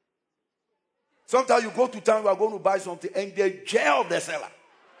 Sometimes you go to town, you are going to buy something, and they jail the seller.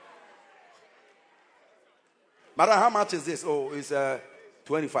 Madam, how much is this? Oh, it's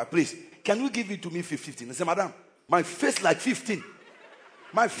 25. Please, can you give it to me for 15? I say, madam, my face like 15.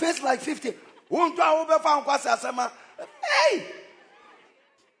 My face like 15. Hey!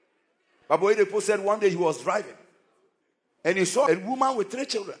 Babu Edepo said one day he was driving, and he saw a woman with 3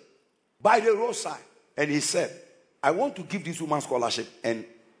 children by the roadside. And he said, I want to give this woman scholarship and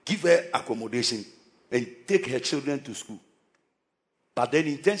give her accommodation and take her children to school. But then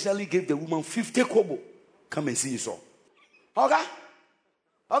intentionally gave the woman 50 kobo. Come and see his son. Okay?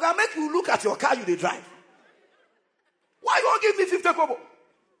 Okay, make you look at your car you drive. Why you won't give me 50 kobo?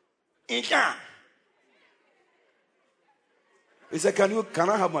 He said, can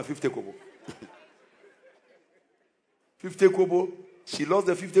I have my 50 kobo? 50 kobo. She lost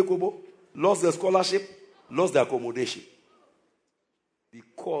the 50 kobo, lost the scholarship, lost the accommodation.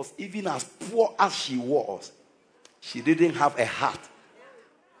 Because even as poor as she was, she didn't have a heart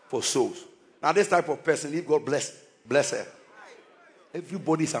for souls. Now this type of person, if God bless her,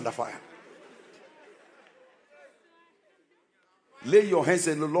 everybody is under fire. Lay your hands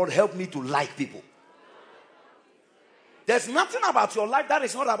and the Lord help me to like people. There's nothing about your life that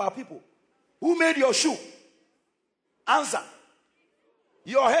is not about people. Who made your shoe? Answer.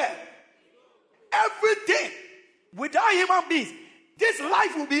 Your hair. Everything. Without human beings, this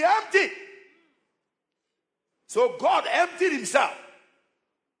life will be empty. So God emptied himself.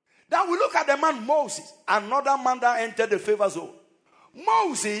 Now we look at the man Moses, another man that entered the favor zone.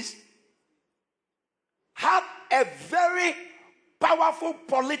 Moses had a very powerful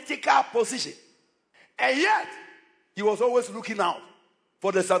political position. And yet, he was always looking out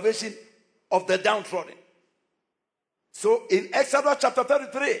for the salvation of the downtrodden. So in Exodus chapter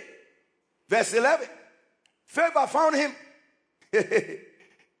 33, verse 11, favor found him.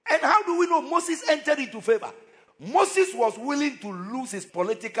 And how do we know Moses entered into favor? Moses was willing to lose his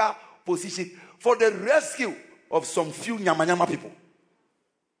political position for the rescue of some few Nyama people.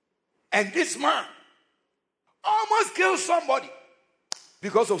 And this man almost killed somebody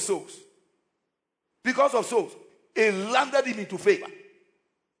because of souls. Because of souls. It landed him into favor.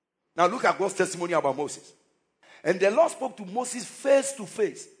 Now look at God's testimony about Moses. And the Lord spoke to Moses face to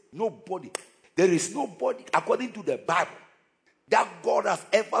face. Nobody. There is nobody, according to the Bible, that God has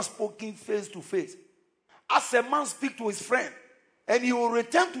ever spoken face to face. As a man speaks to his friend, and he will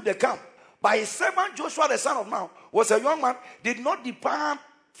return to the camp. But his servant Joshua, the son of Nun, was a young man, did not depart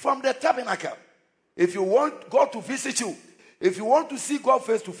from the tabernacle. If you want God to visit you, if you want to see God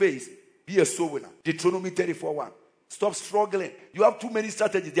face to face, be a soul winner. Deuteronomy 34:1. Stop struggling. You have too many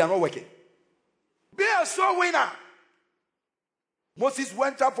strategies, they are not working. Be a soul winner. Moses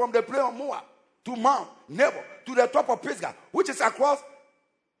went up from the plain of Moab to Mount Nebo, to the top of Pisgah, which is across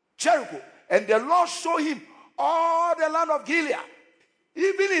Jericho. And the Lord showed him all the land of Gilead.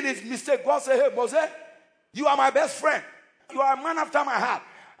 Even in his mistake, God said, hey, Moses, you are my best friend. You are a man after my heart.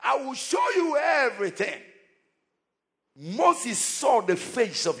 I will show you everything. Moses saw the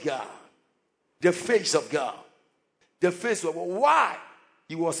face of God. The face of God. The face of God. Why?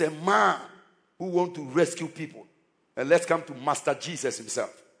 He was a man who wanted to rescue people. And let's come to Master Jesus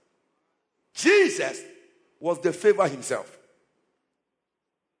himself. Jesus was the favor himself.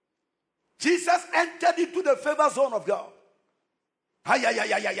 Jesus entered into the favor zone of God.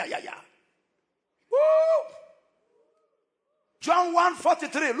 Woo! John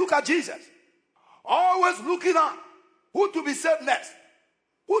 1:43. Look at Jesus. Always looking at who to be saved next.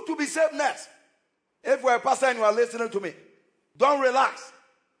 Who to be saved next. If you're a pastor and you are listening to me, don't relax.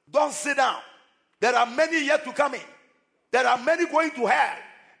 Don't sit down. There are many yet to come in. There are many going to hell.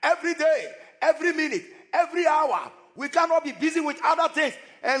 Every day, every minute, every hour. We cannot be busy with other things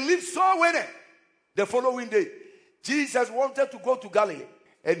and live soul winning. The following day, Jesus wanted to go to Galilee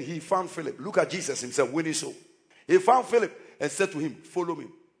and he found Philip. Look at Jesus himself winning soul. He found Philip and said to him, follow me.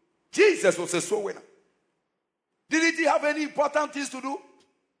 Jesus was a soul winner. Didn't he have any important things to do?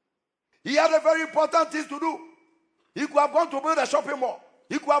 He had a very important things to do. He could have gone to build a shopping mall.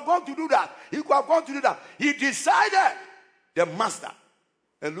 He could have gone to do that. He could have gone to do that. He decided, the master.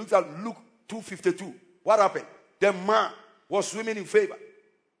 And look at Luke 2:52. What happened? The man was swimming in favor.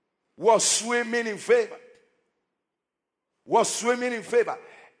 Was swimming in favor. Was swimming in favor.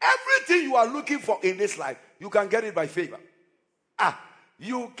 Everything you are looking for in this life, you can get it by favor.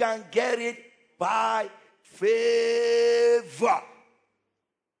 You can get it by favor.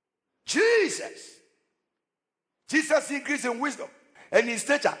 Jesus increased in wisdom and in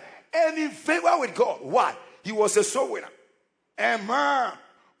stature and in favor with God. Why? He was a soul winner. A man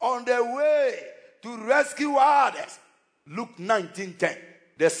on the way to rescue others. Luke 19:10.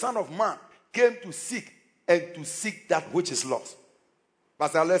 The Son of Man came to seek and to seek that which is lost.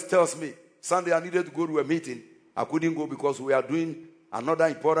 Pastor Alex tells me, Sunday I needed to go to a meeting. I couldn't go because we are doing another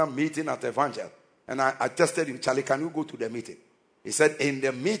important meeting at Evangel. And I tested him, Charlie, can you go to the meeting? He said, in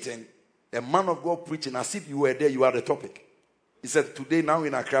the meeting, the man of God preaching, as if you were there, you are the topic. He said, today, now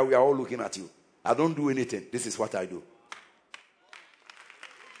in Accra, we are all looking at you. I don't do anything. This is what I do.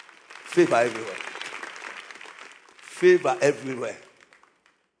 Favor everywhere. Favor everywhere.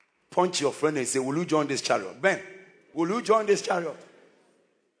 Punch your friend and say, will you join this chariot? Ben, will you join this chariot?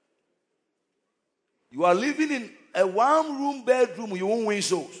 You are living in a one-room bedroom, you won't win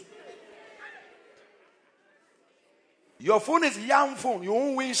souls. Your phone is young phone, you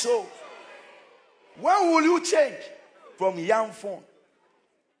won't win souls. When will you change from young phone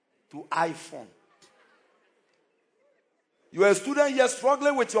to iPhone? You are a student here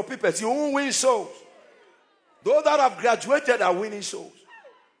struggling with your papers, you won't win souls. Those that have graduated are winning souls.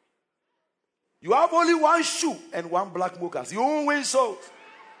 You have only one shoe and one black mochas, you won't win souls.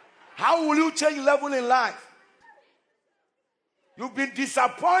 How will you change level in life? You've been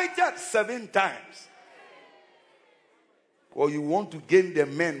disappointed 7 times. Or you want to gain the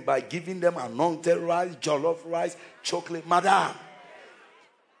men by giving them anointed rice, jollof rice, chocolate. Madam,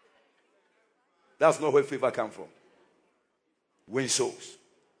 that's not where favor comes from. Win souls.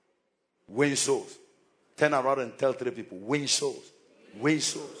 Win souls. Turn around and tell 3 people, win souls. Win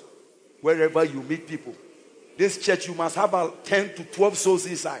souls. Wherever you meet people. This church, you must have 10 to 12 souls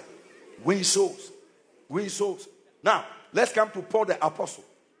inside. Win souls. Win souls. Now, let's come to Paul the Apostle.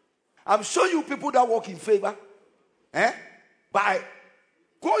 I'm showing you people that walk in favor. By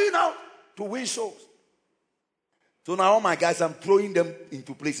going out to win souls. So now all my guys, I'm throwing them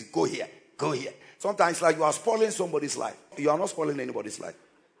into places. Go here. Go here. Sometimes like you are spoiling somebody's life. You are not spoiling anybody's life.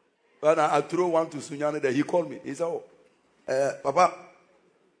 But I throw one to Sunyane there. He called me. He said, Papa,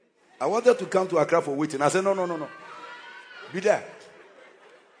 I wanted to come to Accra for waiting. I said, no. Be there.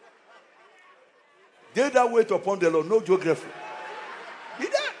 They that wait upon the Lord, no geography. Be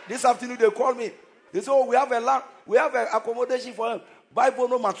there. This afternoon they called me. They said, we have a land, we have an accommodation for him. Buy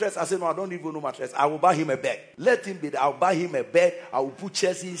no mattress. I said, no, I don't need no mattress. I will buy him a bed. Let him be there. I'll buy him a bed. I will put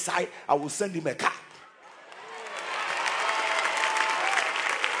chairs inside. I will send him a car.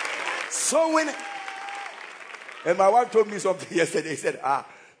 So when, and my wife told me something yesterday. He said,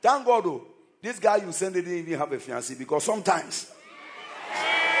 thank God, though, this guy you sent didn't even have a fiancé because sometimes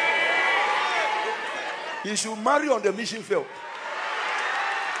he should marry on the mission field.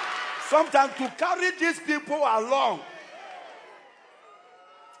 Sometimes to carry these people along.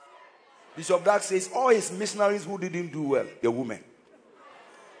 Bishop Dag says all his missionaries who didn't do well, the women.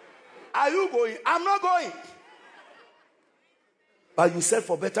 Are you going? I'm not going. But you said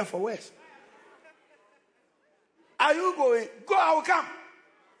for better, for worse. Are you going? Go, I will come.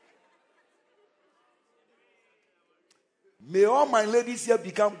 May all my ladies here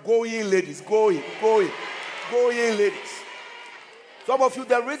become going ladies. Going ladies. Some of you,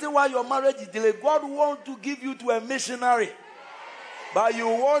 the reason why your marriage is delayed, God wants to give you to a missionary. But you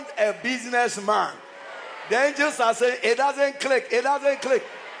want a businessman. The angels are saying, it doesn't click.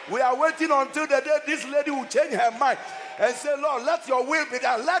 We are waiting until the day this lady will change her mind and say, Lord, let your will be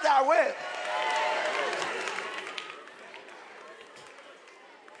done. Let our will.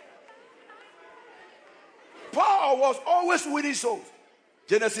 Paul was always winning souls.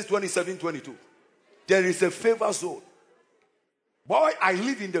 Genesis 27:22. There is a favor zone. Boy, I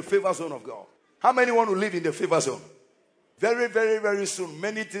live in the favor zone of God. How many want to live in the favor zone? Very, very, very soon.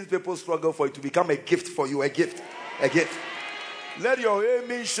 Many things people struggle for it to become a gift for you. A gift. Let your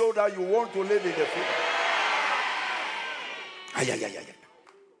amen show that you want to live in the favor.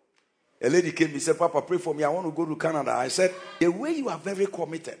 A lady came, he said, Papa, pray for me. I want to go to Canada. I said, the way you are very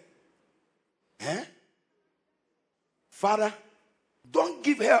committed. Father, don't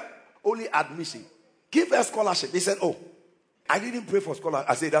give her only admission. Give her scholarship. They said, oh, I didn't pray for scholarship.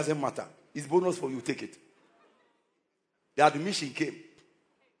 I said, it doesn't matter. It's bonus for you. Take it. The admission came.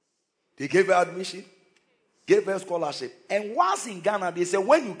 They gave her admission, gave her scholarship. And once in Ghana, they said,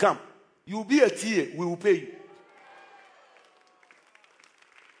 when you come, you'll be a TA. We will pay you.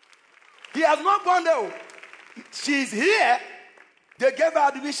 He has not gone there. She's here. They gave her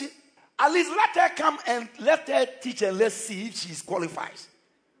admission. At least let her come and let her teach and let's see if she's qualified.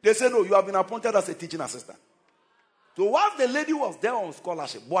 They said, no, you have been appointed as a teaching assistant. So while the lady was there on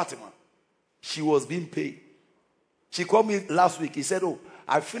scholarship, Boatima, she was being paid. She called me last week. He said, oh,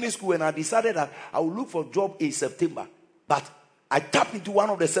 I finished school and I decided that I will look for a job in September. But I tapped into one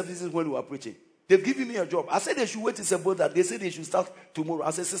of the services when we were preaching. They've given me a job. I said they should wait till about that. They said they should start tomorrow.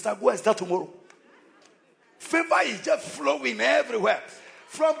 I said, sister, go and start tomorrow. Favor is just flowing everywhere.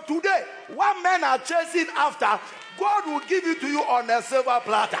 From today, what men are chasing after, God will give it to you on a silver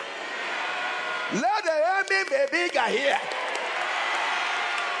platter. Let the enemy be bigger here.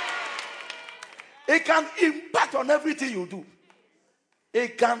 It can impact on everything you do.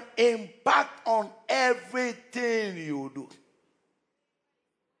 It can impact on everything you do.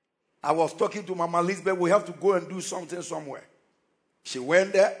 I was talking to Mama Lisbeth. We have to go and do something somewhere. She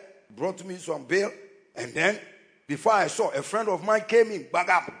went there, brought me some bill, and then before I saw, a friend of mine came in,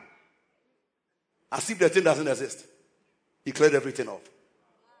 bagam, as if the thing doesn't exist. He cleared everything off.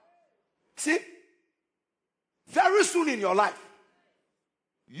 See, very soon in your life,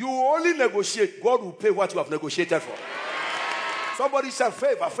 you only negotiate. God will pay what you have negotiated for. Somebody said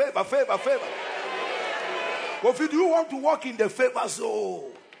favor, favor, favor, favor. But if you want to walk in the favor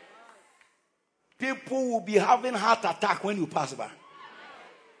zone, people will be having heart attack when you pass by.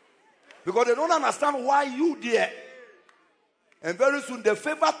 Because they don't understand why you there. And very soon the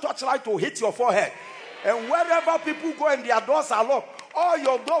favor torchlight will hit your forehead. And wherever people go and their doors are locked, all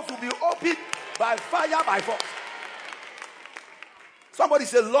your doors will be opened by fire, by force. Somebody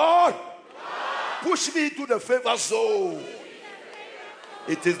say, Lord, push me to the favor zone.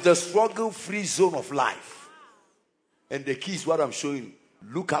 It is the struggle-free zone of life. And the key is what I'm showing you.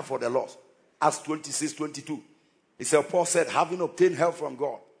 Look out for the lost. Acts 26:22. It said, Paul said, having obtained help from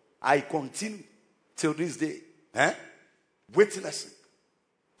God, I continue till this day, witnessing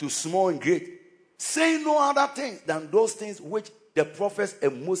to small and great, saying no other thing than those things which the prophets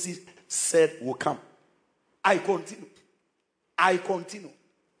and Moses said will come. I continue. I continue.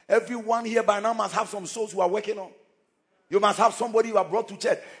 Everyone here by now must have some souls you are working on. You must have somebody you are brought to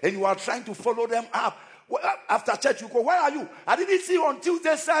church and you are trying to follow them up. After church, you go, where are you? I didn't see you on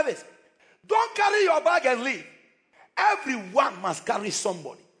Tuesday service. Don't carry your bag and leave. Everyone must carry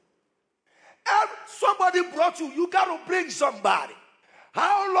somebody. Somebody brought you. You got to bring somebody.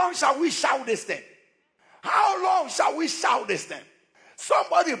 How long shall we shout this thing? How long shall we shout this thing?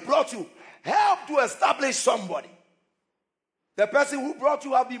 Somebody brought you. Help to establish somebody. The person who brought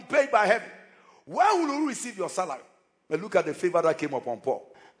you have been paid by heaven. When will you receive your salary? But look at the favor that came upon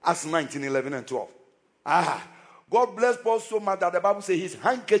Paul. Acts 19, 11 and 12. God blessed Paul so much that the Bible says his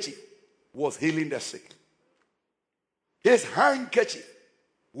handkerchief was healing the sick. His handkerchief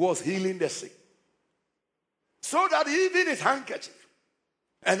was healing the sick. So that even his handkerchief.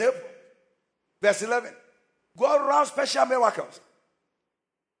 And verse 11. God wrought special miracles.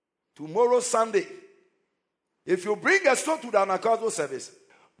 Tomorrow, Sunday, if you bring a soul to the Anagkazo service,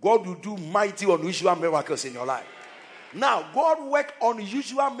 God will do mighty, unusual miracles in your life. Now, God worked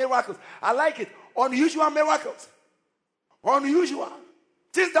unusual miracles. I like it. Unusual miracles. Unusual.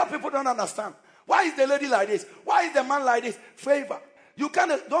 Things that people don't understand. Why is the lady like this? Why is the man like this? Favor. You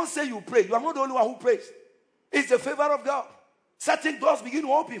don't say you pray. You are not the only one who prays. It's the favor of God. Certain doors begin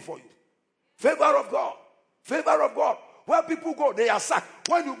to open for you. Favor of God. Favor of God. Where people go, they are sacked.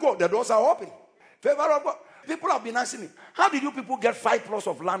 When you go, the doors are open. Favor of God. People have been asking me, how did you people get 5 plots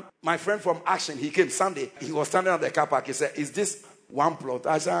of land? My friend from Action, he came Sunday. He was standing at the car park. He said, is this one plot?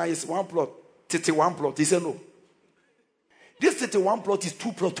 I said, it's one plot. 31 plot. He said, no. This 31 plot is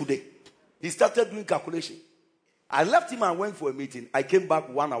 2 plots today. He started doing calculation. I left him and went for a meeting. I came back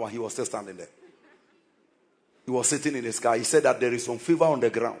 1 hour. He was still standing there. He was sitting in his car. He said that there is some fever on the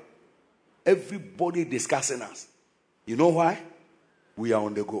ground. Everybody discussing us. You know why? We are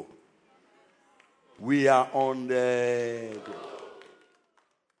on the go. We are on the go.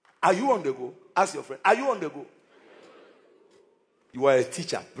 Are you on the go? Ask your friend. Are you on the go? You are a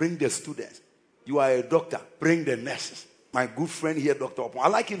teacher. Bring the students. You are a doctor. Bring the nurses. My good friend here, Dr. Opon. I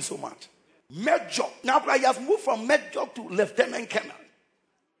like him so much. Major. Now he has moved from major to lieutenant colonel.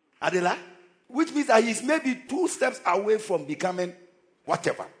 Adela? Which means that he's maybe 2 steps away from becoming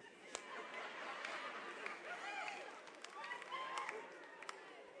whatever.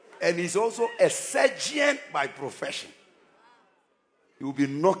 And he's also a surgeon by profession. He will be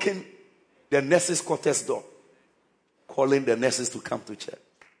knocking the nurses' quarters door, calling the nurses to come to church.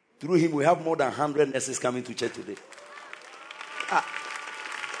 Through him, we have more than 100 nurses coming to church today.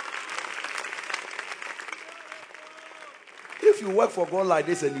 If you work for God like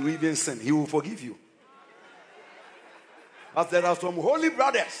this and you even sin, he will forgive you. But there are some holy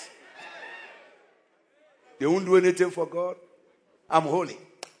brothers. They won't do anything for God. I'm holy.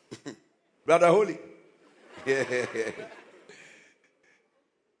 Brother holy.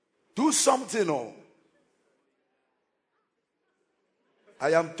 Do something. Oh.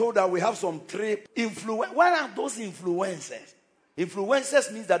 I am told that we have some 3 influencers. What are those influencers?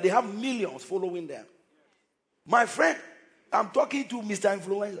 Influencers means that they have millions following them. My friend, I'm talking to Mr.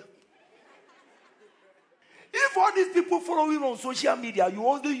 Influencer. If all these people follow you on social media, you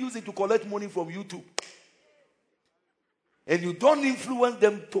only use it to collect money from YouTube, and you don't influence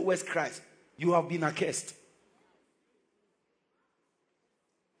them towards Christ, you have been accursed.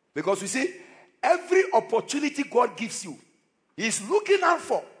 Because you see, every opportunity God gives you, He's looking out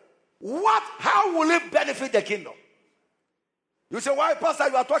for how will it benefit the kingdom? You say, why, Pastor,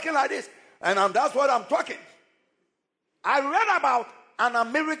 you are talking like this? And that's what I'm talking. I read about an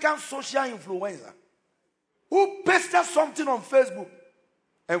American social influencer who pasted something on Facebook,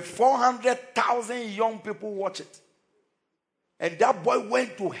 and 400,000 young people watch it. And that boy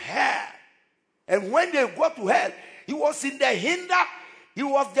went to hell. And when they got to hell, he was in the hinder. He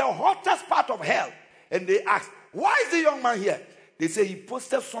was the hottest part of hell. And they asked, why is the young man here? They say he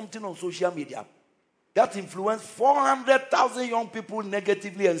posted something on social media that influenced 400,000 young people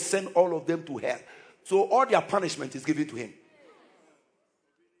negatively and sent all of them to hell. So all their punishment is given to him.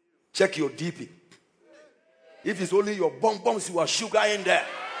 Check your DP. If it's only your bonbons, you are sugar in there.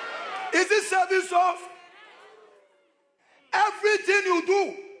 Is it serving souls? Everything you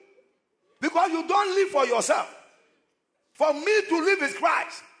do, because you don't live for yourself. For me to live is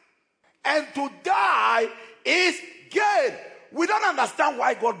Christ, and to die is gain. We don't understand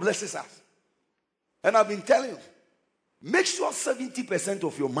why God blesses us. And I've been telling you, make sure 70%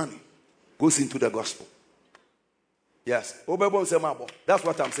 of your money goes into the gospel. Yes. That's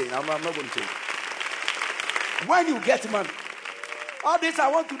what I'm saying. I'm not going to change. When you get money, all this,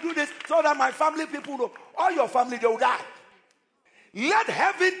 I want to do this so that my family people know. All your family, they will die. Let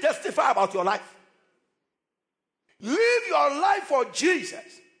heaven testify about your life. Live your life for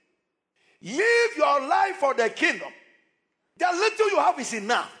Jesus. Live your life for the kingdom. The little you have is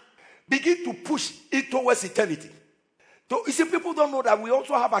enough. Begin to push it towards eternity. So, you see, people don't know that we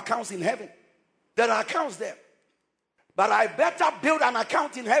also have accounts in heaven. There are accounts there. But I better build an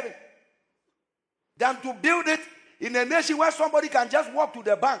account in heaven than to build it in a nation where somebody can just walk to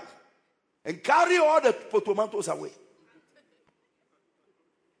the bank and carry all the tomatoes away.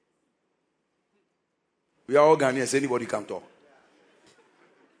 We are all Ghanaians. Anybody can talk.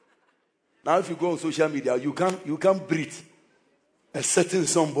 Now, if you go on social media, you can't breathe a certain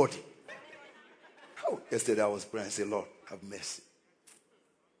somebody. Yesterday I was praying and said, Lord, have mercy.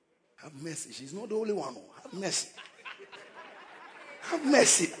 Have mercy. She's not the only one. Have mercy. Have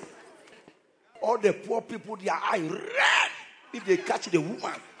mercy. All the poor people, their eye red if they catch the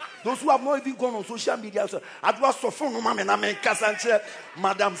woman. Those who have not even gone on social media.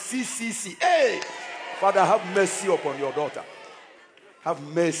 Madam CCC. Hey, Father, have mercy upon your daughter. Have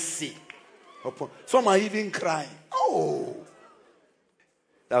mercy upon. Some are even crying. Oh.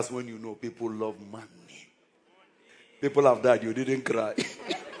 That's when you know people love money. People have died, you didn't cry.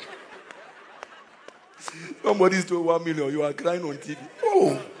 Somebody's doing 1 million, you are crying on TV.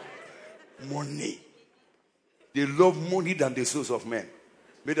 Oh, money. They love money than the souls of men.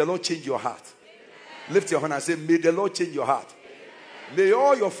 May the Lord change your heart. Lift your hand and say, may the Lord change your heart. May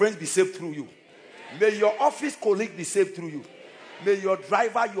all your friends be saved through you. May your office colleague be saved through you. May your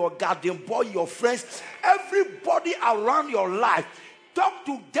driver, your guardian boy, your friends, everybody around your life, talk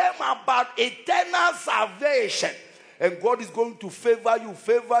to them about eternal salvation. And God is going to favor you,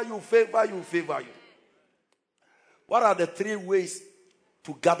 favor you, favor you, favor you. What are the 3 ways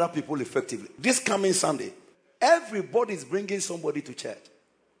to gather people effectively? This coming Sunday, everybody is bringing somebody to church.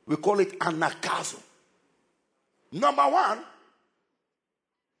 We call it anakazo. Number 1,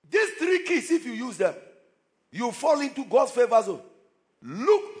 these 3 keys, if you use them, you fall into God's favor zone.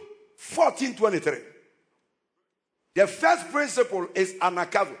 Luke 14:23. The first principle is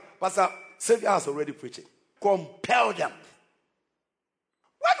anakazo. Pastor Xavier has already preached it. Compel them.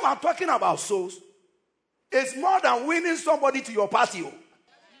 When we are talking about souls, it's more than winning somebody to your party.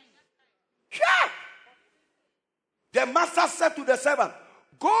 The master said to the servant,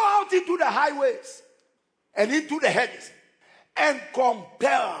 go out into the highways and into the hedges and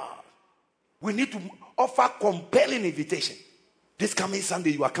compel. We need to offer compelling invitation. This coming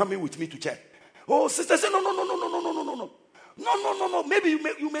Sunday, you are coming with me to church. Oh, sister, say no. Maybe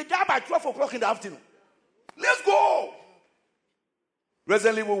you may die by 12 o'clock in the afternoon. Let's go.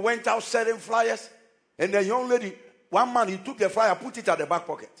 Recently, we went out selling flyers, and the young lady, one man, he took the flyer, put it at the back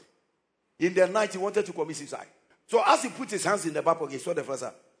pocket. In the night, he wanted to commit suicide. So as he put his hands in the back pocket, he saw the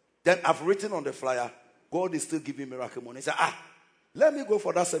flyer. Then I've written on the flyer, God is still giving miracle money. He said, let me go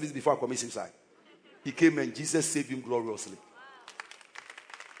for that service before I commit suicide. He came and Jesus saved him gloriously.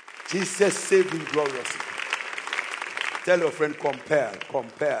 Jesus saved him gloriously. Tell your friend,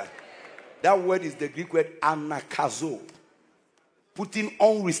 compare. That word is the Greek word anakazo. Putting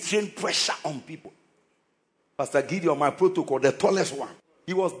unrestrained pressure on people. Pastor Gideon, my protocol, the tallest one.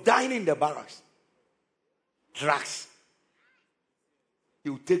 He was dying in the barracks. Drugs. He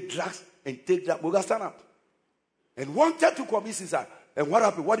would take drugs and take that. We're going to stand up. And wanted to commit suicide. And what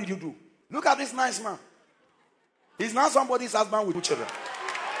happened? What did you do? Look at this nice man. He's now somebody's husband with two children.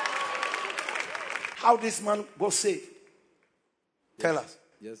 How this man got saved? Tell us.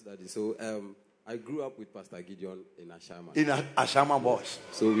 Yes, Daddy. So I grew up with Pastor Gideon in Ashama. In Ashama Boys.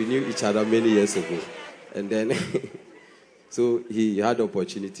 So we knew each other many years ago. And then, so he had the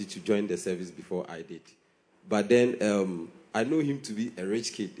opportunity to join the service before I did. But then I know him to be a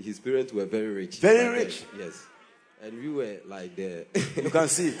rich kid. His parents were very rich. Very rich? Yes. And we were like the... You can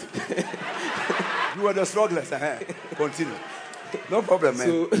see it. You were the strugglers. Continue. No problem, man.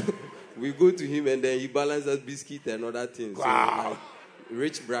 So we go to him and then he balances biscuit and other things. Wow. So, like,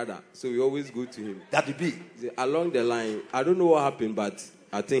 rich brother. So we always go to him. That be. Along the line, I don't know what happened, but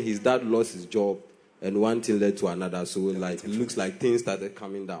I think his dad lost his job and one thing led to another. So like it looks like things started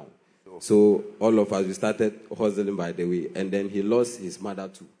coming down. So all of us, we started hustling by the way. And then he lost his mother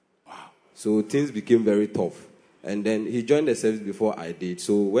too. Wow. So things became very tough. And then he joined the service before I did.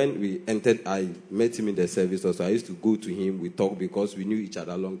 So when we entered, I met him in the service also. I used to go to him. We talked because we knew each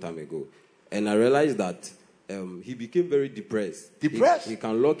other a long time ago. And I realized that he became very depressed. Depressed? He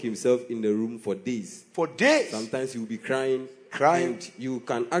can lock himself in the room for days. For days? Sometimes he will be crying. Crying. And you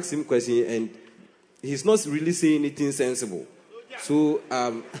can ask him questions and he's not really saying anything sensible. So...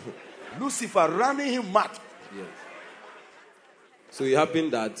 Lucifer running him mad. Yes. So it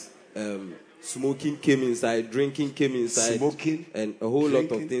happened that smoking came inside, drinking came inside. Smoking. And a whole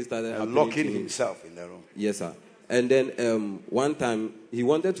lot of things started happening. Locking himself in the room. Yes, sir. And then one time he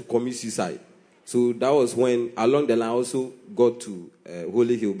wanted to commit suicide. So that was when, along the line, I also got to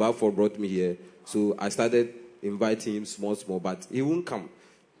Holy Hill. Balfour brought me here. So I started inviting him small, but he wouldn't come.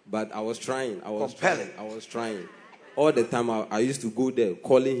 But I was trying. I was trying. All the time I used to go there,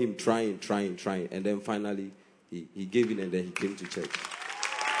 calling him, trying. And then finally, he gave in and then he came to church.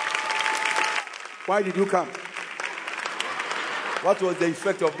 Why did you come? What was the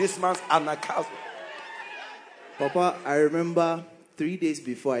effect of this man's anakazo? Papa, I remember 3 days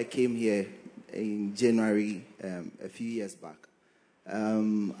before I came here in January, a few years back.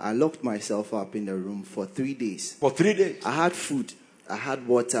 I locked myself up in the room for 3 days. For 3 days? I had food, I had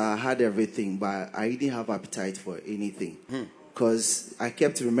water, I had everything, but I didn't have appetite for anything. Because I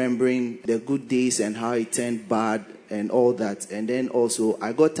kept remembering the good days and how it turned bad and all that. And then also,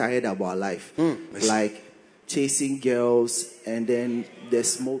 I got tired about life. Like chasing girls and then the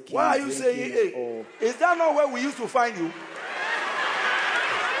smoking. Why are you saying, hey, is that not where we used to find you?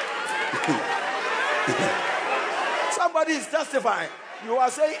 Somebody is testifying. You are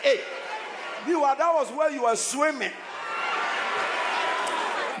saying, hey, that was where you were swimming.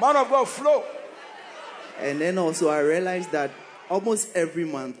 Man of God, flow. And then also I realized that almost every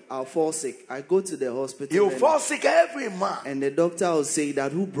month I'll fall sick. I go to the hospital. You fall sick every month. And the doctor will say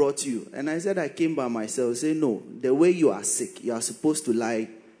that, who brought you? And I said I came by myself. Say, no, the way you are sick, you are supposed to lie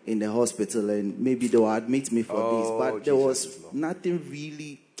in the hospital and maybe they will admit me for this. But there was nothing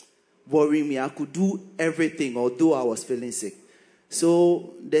really worrying me. I could do everything although I was feeling sick.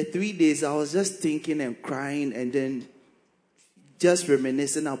 So the 3 days I was just thinking and crying and then just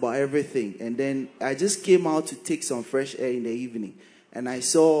reminiscing about everything. And then I just came out to take some fresh air in the evening. And I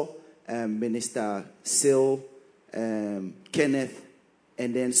saw Minister Sil, Kenneth,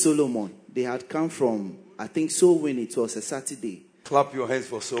 and then Solomon. They had come from, I think, Solwyn. It was a Saturday. Clap your hands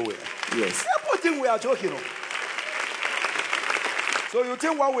for Solwyn. Yes. Everything we are joking on. So you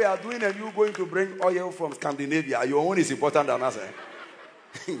think what we are doing and you going to bring oil from Scandinavia, your own is important than us, eh?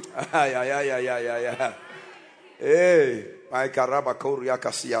 Yeah. Hey, man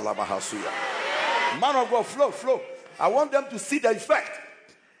of God, flow. I want them to see the effect.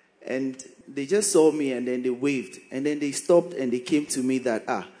 And they just saw me and then they waved. And then they stopped and they came to me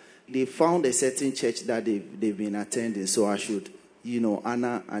that, they found a certain church that they've been attending, so I should,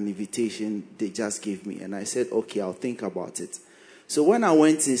 honor an invitation they just gave me. And I said, okay, I'll think about it. So when I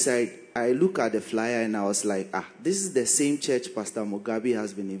went inside, I looked at the flyer and I was like, this is the same church Pastor Mugabe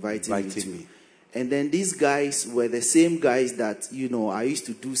has been inviting me to. And then these guys were the same guys that, I used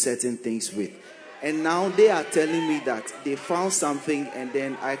to do certain things with. And now they are telling me that they found something, and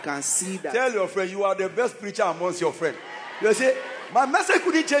then I can see that. Tell your friend, you are the best preacher amongst your friends. You say, my message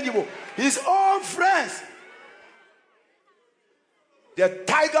couldn't change him. His own friends. The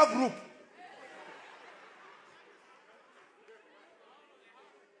Tiger Group.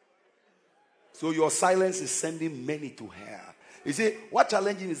 So your silence is sending many to hell. You see, what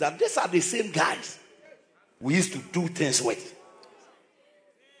challenging is that these are the same guys we used to do things with.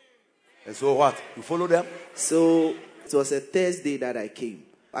 And so what? You follow them? So it was a Thursday that I came.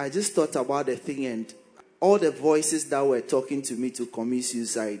 I just thought about the thing, and all the voices that were talking to me to commit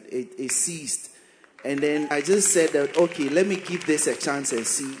suicide, it ceased. And then I just said that, okay, let me give this a chance and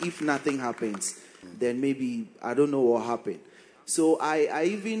see if nothing happens. Then maybe, I don't know what happened. So I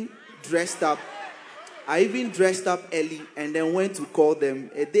even dressed up early and then went to call them.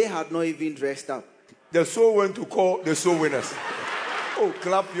 They had not even dressed up. The soul went to call the soul winners. Oh,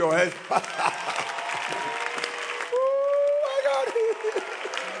 clap your hands.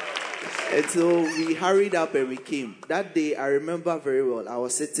 And so we hurried up and we came. That day, I remember very well, I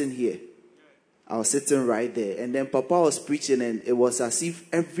was sitting here. I was sitting right there. And then Papa was preaching, and it was as if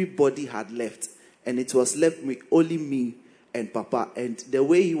everybody had left. And it was left only me and Papa. And the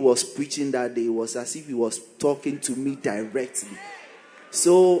way he was preaching that day was as if he was talking to me directly.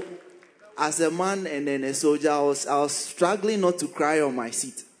 So, as a man and then a soldier, I was struggling not to cry on my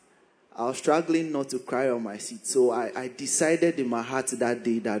seat. So I decided in my heart that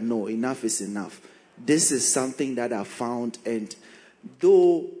day that no, enough is enough. This is something that I found, and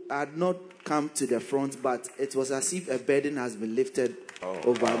though I had not come to the front, but it was as if a burden has been lifted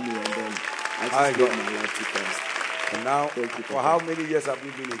over me, and then I just gave my life to Christ. And now, for how many years have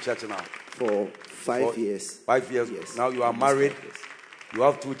you been in church now? For 5 years. 5 years. Yes. Now you are married. You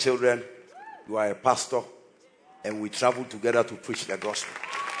have 2 children. You are a pastor. And we travel together to preach the gospel.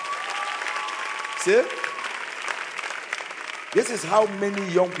 See? This is how many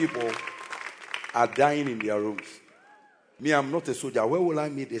young people are dying in their rooms. Me, I'm not a soldier. Where will I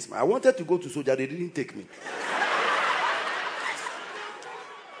meet this man? I wanted to go to soldier. They didn't take me.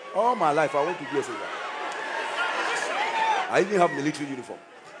 All my life, I want to be a soldier. I even have military uniform.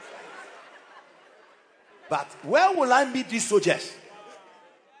 But where will I meet these soldiers?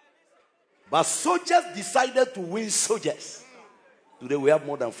 But soldiers decided to win soldiers. Today we have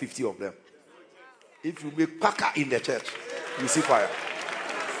more than 50 of them. If you make packer in the church, you see fire.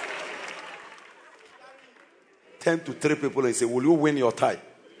 10 to 3 people and say, will you win your tithe?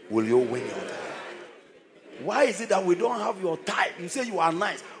 Will you win your tithe? Why is it that we don't have your tithe? You say you are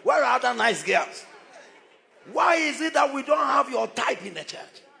nice. Where are other nice girls? Why is it that we don't have your tithe in the church?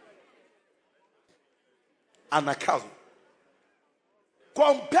 Anakazu.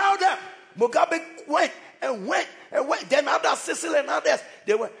 Compel them. Mugabe went and went and went. Then others, Cecil and others,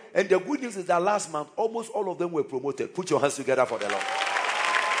 they went. And the good news is that last month, almost all of them were promoted. Put your hands together for the Lord.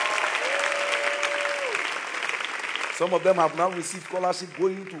 Some of them have now received scholarship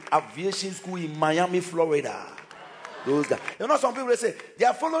going to aviation school in Miami, Florida. Those guys. You know, some people they say they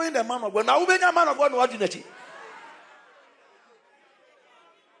are following the man of God. Now, who many man of God what did you?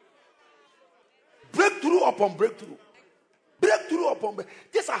 Breakthrough upon breakthrough. Breakthrough upon breakthrough.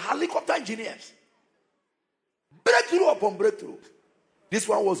 These are helicopter engineers. Breakthrough upon breakthrough. This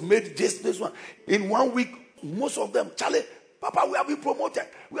one was made this one. In 1 week, most of them, Charlie, Papa, we have been promoted.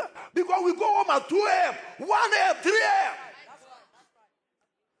 Because we go home at 2 a.m., 1 a.m., 3 a.m.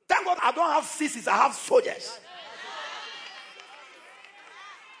 Thank God I don't have sissies, I have soldiers.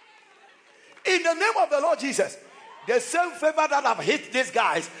 In the name of the Lord Jesus, the same favor that have hit these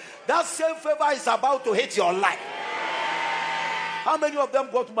guys, that same favor is about to hit your life. How many of them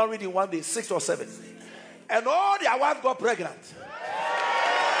got married in 1 day? 6 or 7. And all their wives got pregnant.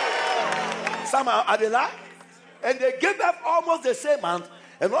 Some are they lie? And they gave birth almost the same month.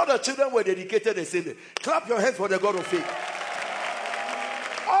 And all the children were dedicated the same day. Clap your hands for the God of faith.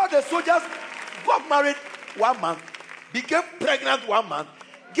 All the soldiers got married 1 month, became pregnant 1 month,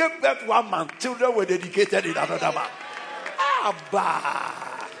 gave birth 1 month. Children were dedicated in another month.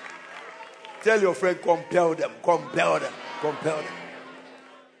 Abba. Tell your friend, compel them, compel them, compel them.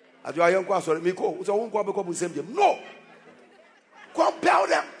 No. Compel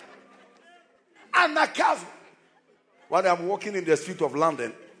them. Anakazu. When I'm walking in the street of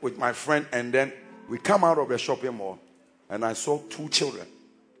London, with my friend, and then we come out of the shopping mall, and I saw 2 children,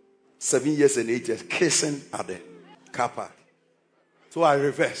 7 years and 8 years, kissing at the car park. So I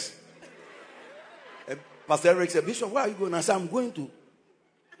reversed. And Pastor Eric said, Bishop, where are you going? I said, I'm going to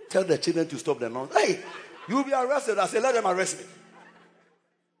tell the children to stop the nonsense. Hey, you'll be arrested. I said, let them arrest me.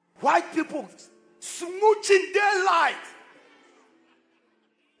 White people smooching daylight.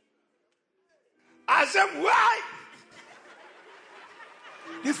 I said, why?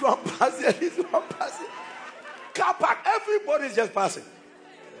 This one passing, this one passing. Car park, everybody's just passing.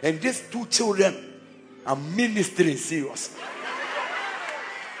 And these 2 children are ministering serious.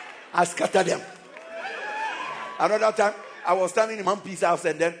 I scattered them. Another time, I was standing in Mampi's house,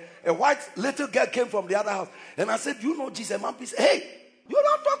 and then a white little girl came from the other house. And I said, you know Jesus? Mampi said, hey, you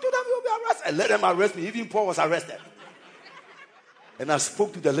don't talk to them, you'll be arrested. And let them arrest me. Even Paul was arrested. And I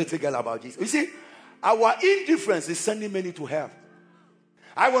spoke to the little girl about Jesus. You see, our indifference is sending many to hell.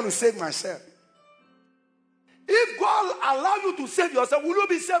 I want to save myself. If God allow you to save yourself, will you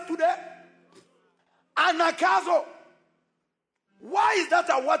be saved today? Anakazo. Why is that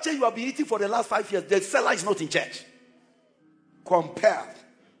a watcher you have been eating for the last 5 years? The seller is not in church. Compare.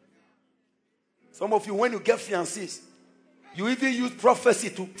 Some of you, when you get fiancés, you even use prophecy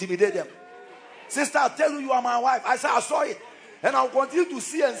to intimidate them. Sister, I tell you are my wife. I said, I saw it. And I'll continue to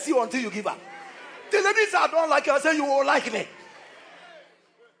see and see until you give up. The ladies I don't like you, I say you won't like me.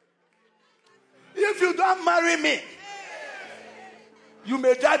 If you don't marry me, you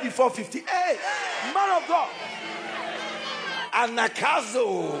may die before 50. Hey, man of God.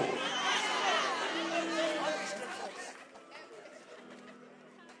 Anakazo.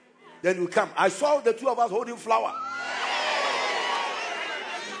 Then you come. I saw the 2 of us holding flower.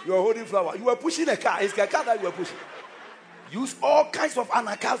 You were holding flower. You were pushing a car. It's a car that you were pushing. Use all kinds of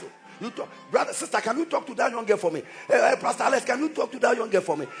anakazo. You talk, brother, sister, can you talk to that young girl for me? Hey, Pastor Alex, can you talk to that young girl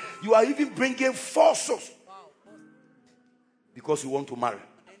for me? You are even bringing forces because you want to marry.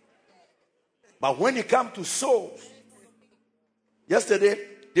 But when it comes to souls, yesterday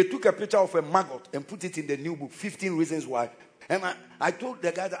they took a picture of a maggot and put it in the new book, 15 Reasons Why. And I told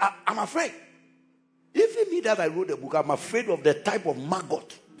the guy that I'm afraid. Even me that I wrote the book, I'm afraid of the type of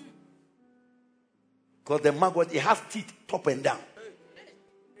maggot. Because the maggot, it has teeth top and down.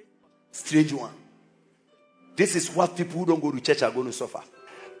 Strange one. This is what people who don't go to church are going to suffer.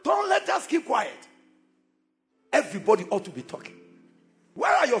 Don't let us keep quiet. Everybody ought to be talking.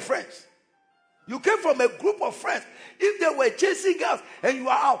 Where are your friends? You came from a group of friends. If they were chasing girls and you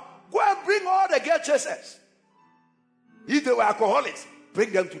are out, go and bring all the girl chasers. If they were alcoholics,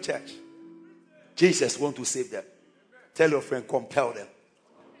 bring them to church. Jesus wants to save them. Tell your friend, compel them.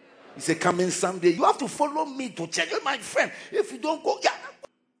 He said, come in Sunday. You have to follow me to church. You're my friend. If you don't go, yeah.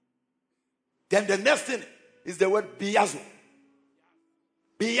 Then the next thing is the word biazo.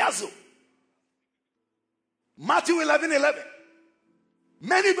 Biazo. Matthew 11:11.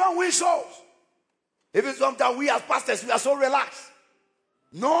 Many don't win souls. Even sometimes we as pastors, we are so relaxed.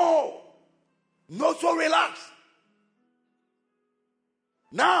 No. Not so relaxed.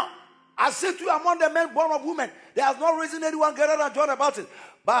 Now, I say to you, among the men born of women, there has no reason anyone greater than John the Baptist.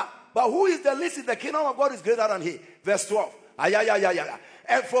 But who is the least in the kingdom of God is greater than he. Verse 12.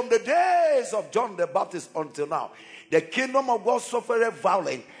 And from the days of John the Baptist until now, the kingdom of God suffered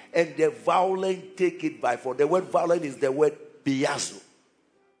violence, and the violent take it by force. The word violent is the word biazo.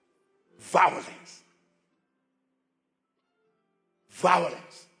 Violence.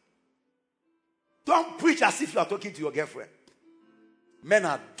 Violence. Don't preach as if you are talking to your girlfriend. Men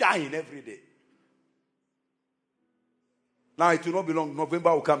are dying every day. Now it will not be long.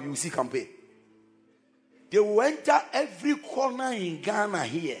 November will come. You will see campaign. They will enter every corner in Ghana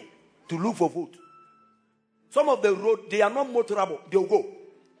here to look for vote. Some of the road, they are not motorable. They will go.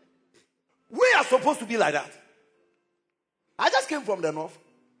 We are supposed to be like that. I just came from the north.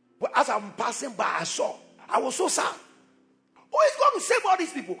 But as I'm passing by, I was so sad. Who is going to save all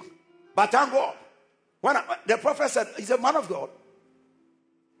these people? But thank God. When the prophet said, he's a man of God.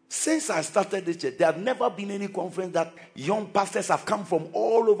 Since I started this church, there have never been any conference that young pastors have come from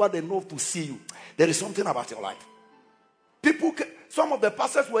all over the north to see you. There is something about your life. People, some of the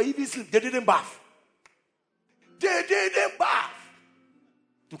pastors were even asleep. They didn't bath. They didn't bath.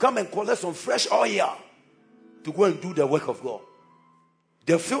 To come and collect some fresh oil to go and do the work of God.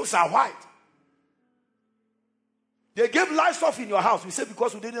 The fields are white. They gave lights off in your house. We say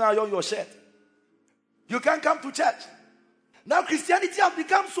because we didn't iron your shirt. You can't come to church. Now Christianity has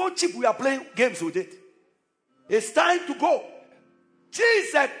become so cheap, we are playing games with it. It's time to go.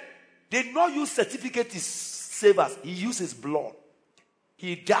 Jesus did not use certificate to save us. He used his blood.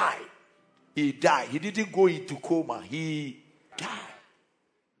 He died. He died. He didn't go into coma. He died.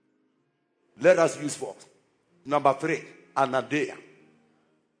 Let us use force. Number 3, anadeia.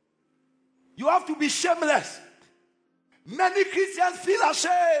 You have to be shameless. Many Christians feel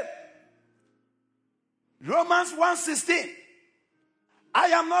ashamed. Romans 1:16. I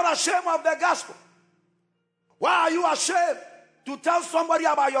am not ashamed of the gospel. Why are you ashamed to tell somebody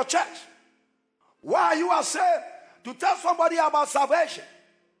about your church? Why are you ashamed to tell somebody about salvation?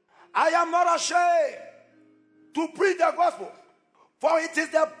 I am not ashamed to preach the gospel, for it is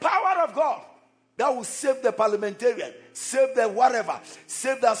the power of God that will save the parliamentarian, save the whatever,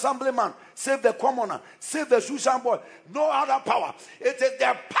 save the assemblyman, save the commoner, save the Shushan boy. No other power. It is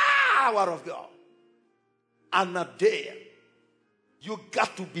the power of God. Anadeia. You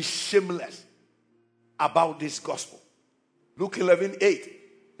got to be shameless about this gospel. Luke 11:8.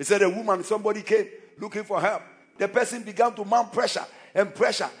 He said a woman, somebody came looking for help. The person began to mount pressure and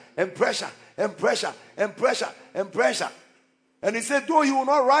pressure and pressure and pressure and pressure and pressure. And he said, though he will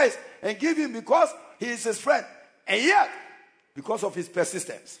not rise and give him because he is his friend. And yet, because of his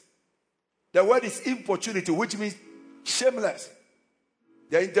persistence. The word is importunity, which means shameless.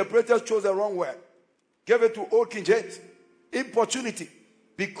 The interpreters chose the wrong word. Gave it to Old King James. Importunity.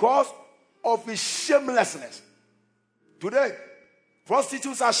 Because of his shamelessness. Today,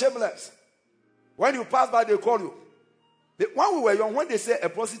 prostitutes are shameless. When you pass by, they call you. When we were young, when they say a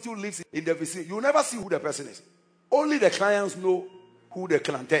prostitute lives in the vicinity, you never see who the person is. Only the clients know who the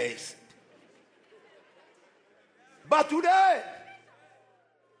clientele is. But today,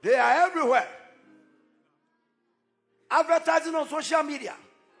 they are everywhere. Advertising on social media.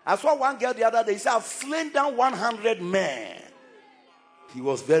 I saw one girl the other day. He said, I've slain down 100 men. He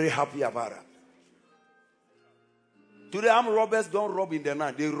was very happy about it. Today, armed robbers don't rob in the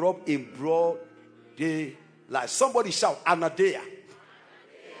night. They rob in broad daylight. Somebody shout, anadeia.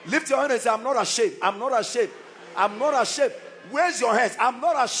 Lift your hand and say, I'm not ashamed. I'm not ashamed. I'm not ashamed. Raise your hands. I'm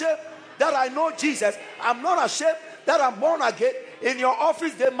not ashamed that I know Jesus. I'm not ashamed that I'm born again. In your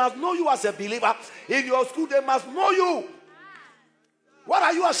office, they must know you as a believer. In your school, they must know you. What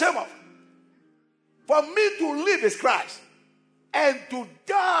are you ashamed of? For me to live is Christ. And to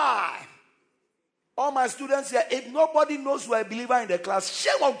die. All my students here, if nobody knows you are a believer in the class,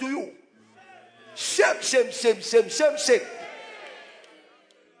 shame unto you. Shame, shame, shame, shame, shame, shame.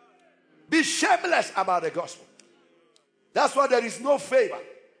 Be shameless about the gospel. That's why there is no favor.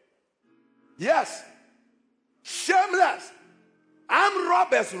 Yes. Shameless. Armed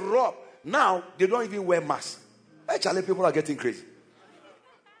robbers rob. Now, they don't even wear masks. Actually, people are getting crazy.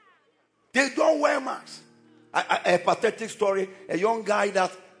 They don't wear masks. A pathetic story. A young guy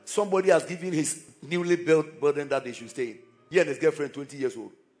that somebody has given his newly built building that they should stay in. He and his girlfriend, 20 years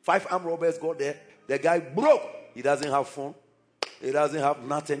old. 5 armed robbers got there. The guy broke. He doesn't have phone. He doesn't have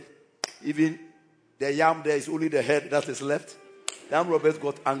nothing. Even the yam there is only the head that is left. The armed robbers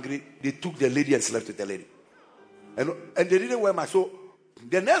got angry. They took the lady and slept with the lady. And they didn't wear masks. So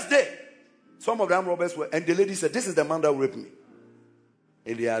the next day, some of the armed robbers were, and the lady said, this is the man that raped me.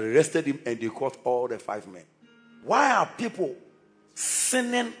 And they arrested him and they caught all the 5 men. Why are people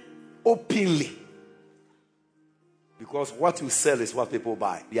sinning openly? Because what you sell is what people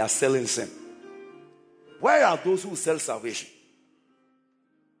buy. They are selling sin. Where are those who sell salvation?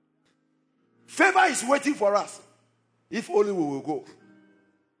 Favor is waiting for us. If only we will go.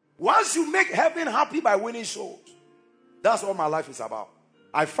 Once you make heaven happy by winning souls, that's all my life is about.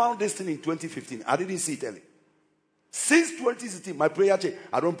 I found this thing in 2015. I didn't see it early. Since 2016, my prayer changed.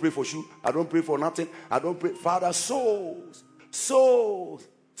 I don't pray for shoe. I don't pray for nothing. I don't pray. Father, souls. Souls.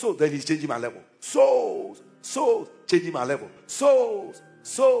 So then he's changing my level. Souls. Souls. Changing my level. Souls.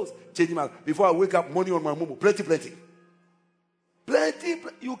 Souls. Changing my level. Before I wake up, money on my momo. Plenty, plenty. Plenty.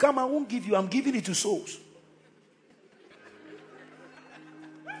 You come, I won't give you. I'm giving it to souls.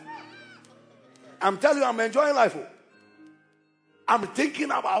 I'm telling you, I'm enjoying life. I'm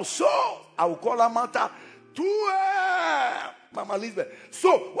thinking about souls. I will call her Martha. Mama Elizabeth.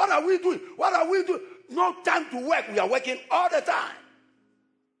 So, what are we doing? What are we doing? No time to work. We are working all the time.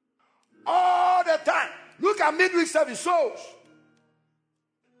 All the time. Look at midweek service. Souls.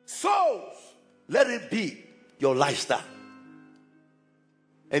 Souls. Let it be your lifestyle.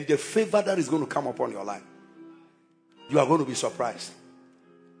 And the favor that is going to come upon your life. You are going to be surprised.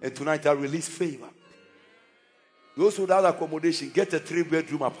 And tonight I release favor. Those who have accommodation, get a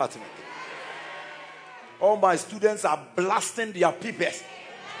 3-bedroom apartment. All my students are blasting their papers.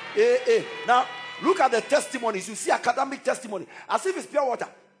 Now, look at the testimonies. You see academic testimony. As if it's pure water.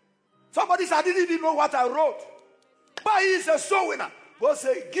 Somebody said, I didn't even know what I wrote. But he is a soul winner. God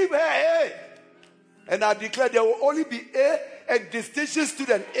say, give her A. And I declare there will only be A and distinction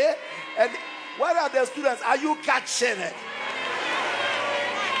student. A. And where are the students? Are you catching it?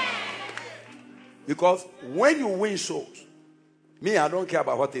 Because when you win souls, me, I don't care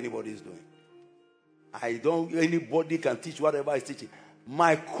about what anybody is doing. Anybody can teach whatever is teaching.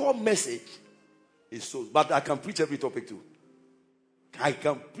 My core message is souls. But I can preach every topic too. I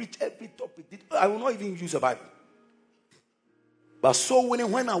can preach every topic. I will not even use a Bible. But so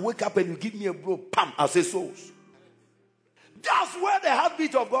when I wake up and you give me a bro, pam, I'll say souls. That's where the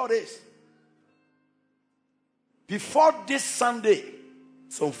heartbeat of God is. Before this Sunday,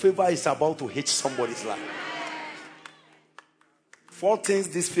 some favor is about to hit somebody's life. 4 things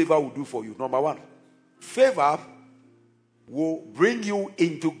this favor will do for you. Number 1, favor will bring you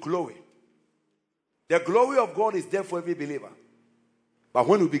into glory. The glory of God is there for every believer. But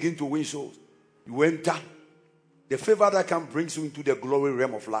when you begin to win souls, you enter the favor that can bring you into the glory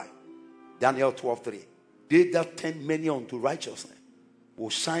realm of life. Daniel 12:3. They that tend many unto righteousness will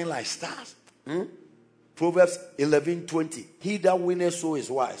shine like stars. Proverbs 11:20. He that winneth soul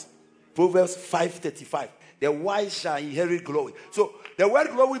is wise. Proverbs 5:35. The wise shall inherit glory. So the word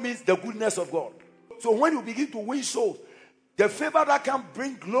glory means the goodness of God. So when you begin to win souls, the favor that can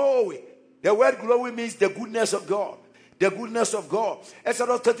bring glory, the word glory means the goodness of God. The goodness of God.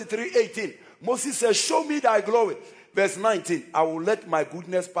 Exodus 33:18. Moses says, show me thy glory. Verse 19. I will let my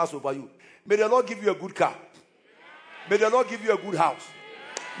goodness pass over you. May the Lord give you a good car. May the Lord give you a good house.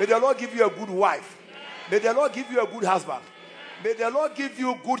 May the Lord give you a good wife. May the Lord give you a good husband. May the Lord give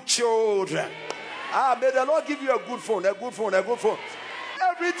you good children. May the Lord give you a good phone, a good phone, a good phone.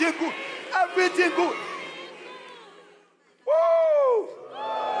 Everything good. Everything good. Woo!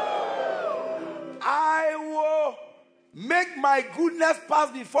 I will make my goodness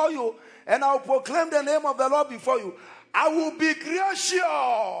pass before you, and I will proclaim the name of the Lord before you. I will be gracious.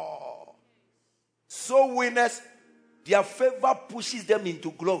 So winners, their favor pushes them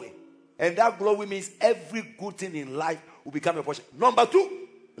into glory. And that glory means every good thing in life will become a portion. Number 2,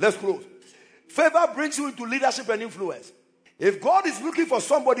 let's close. Favor brings you into leadership and influence. If God is looking for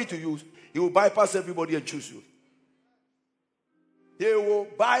somebody to use, he will bypass everybody and choose you. He will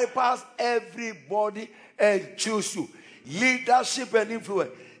bypass everybody and choose you. Leadership and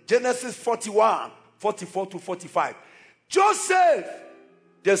influence. Genesis 41:44-45. Joseph,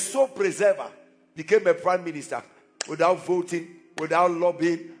 the soul preserver, became a prime minister without voting, without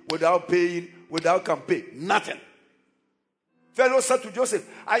lobbying, without paying, without campaign. Nothing. Pharaoh said to Joseph,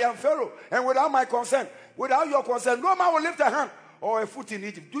 I am Pharaoh, and without my consent, without your consent, no man will lift a hand or a foot in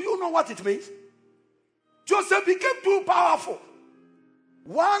Egypt. Do you know what it means? Joseph became too powerful.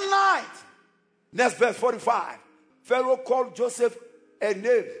 One night, next verse 45, Pharaoh called Joseph a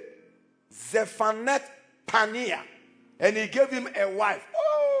name, Zephanet Paneah, and he gave him a wife.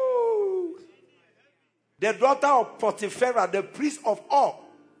 Oh! The daughter of Potiphar, the priest of Og.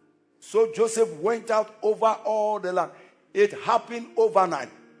 So Joseph went out over all the land. It happened overnight.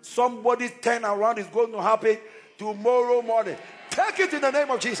 Somebody's turnaround is going to happen tomorrow morning. Take it in the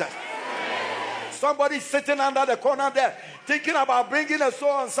name of Jesus. Somebody's sitting under the corner there, thinking about bringing a soul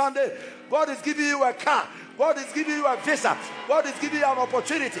on Sunday. God is giving you a car. God is giving you a visa. God is giving you an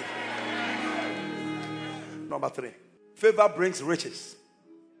opportunity. Number 3, favor brings riches.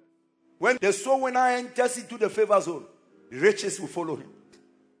 When the soul winner enters into the favor zone, riches will follow him.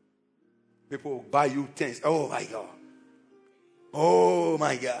 People will buy you things. Oh my God. Oh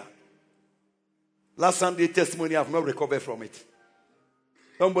my God. Last Sunday testimony, I've not recovered from it.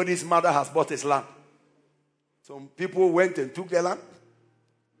 Somebody's mother has bought his land. Some people went and took their land.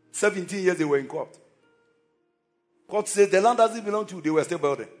 17 years they were in court. Court said the land doesn't belong to you. They were still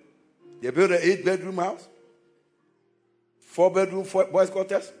building. They built an 8-bedroom house, 4-bedroom boys'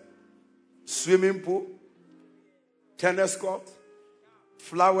 quarters, swimming pool, tennis court,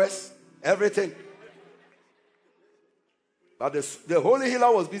 flowers, everything. But the holy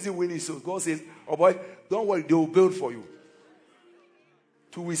healer was busy winning souls. God says, oh boy, don't worry, they will build for you.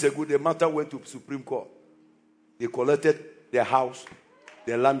 2 weeks ago, the matter went to Supreme Court. They collected their house,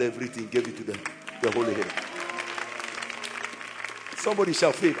 their land, everything, gave it to them, the holy healer. Somebody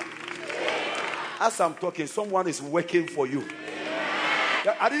shall favor. As I'm talking, someone is working for you.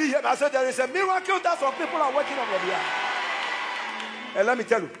 I didn't hear that. I said there is a miracle that some people are working on your behalf. And let me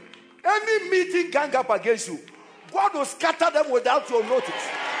tell you, any meeting gang up against you, God will scatter them without your notice.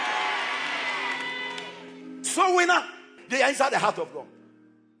 So winner, they are inside the heart of God.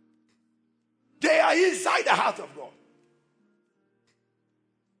 They are inside the heart of God.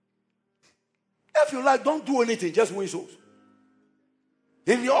 If you like, don't do anything, just win souls.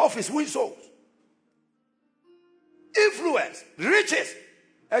 In your office, win souls. Influence, riches.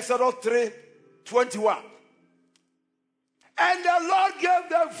 Exodus 3:21. And the Lord gave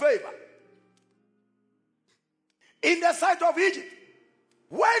them favor in the sight of Egypt.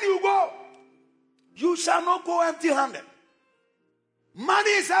 When you go, You shall not go empty-handed.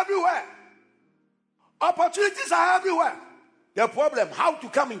 Money is everywhere. Opportunities are everywhere. The problem, how to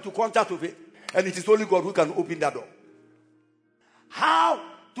come into contact with it. And it is only God who can open that door. How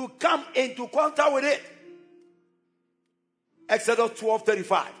to come into contact with it. Exodus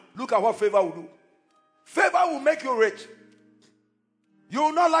 12:35. Look at what favor will do. Favor will make you rich. You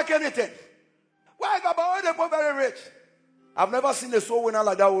will not lack anything. Why are they very rich? I've never seen a soul winner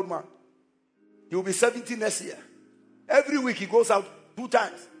like that old man. He will be 70 next year. Every week he goes out 2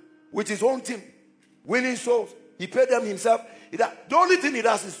 times with his own team, winning souls. He paid them himself. The only thing he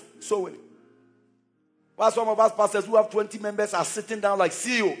does is soul winning. While some of us pastors who have 20 members are sitting down like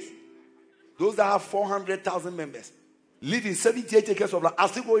CEOs. Those that have 400,000 members, living 78 acres of land, are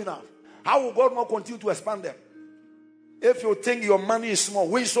still going out. How will God not continue to expand them? If you think your money is small,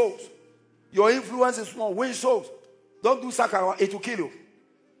 win souls. Your influence is small, win souls. Don't do sakawa, it will kill you.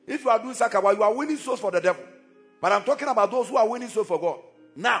 If you are doing sakawa, you are winning souls for the devil. But I'm talking about those who are winning souls for God.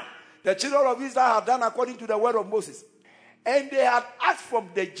 Now, the children of Israel have done according to the word of Moses. And they had asked from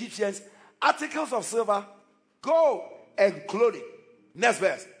the Egyptians articles of silver, gold, and clothing. Next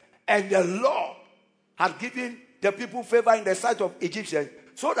verse. And the Lord had given the people favor in the sight of Egyptians,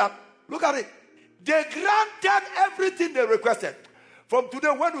 so that, look at it, they granted everything they requested. From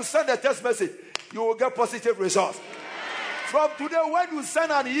today, when you send a text message, you will get positive results. From today, when you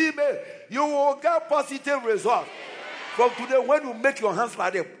send an email, you will get positive results. From today, when you make your hands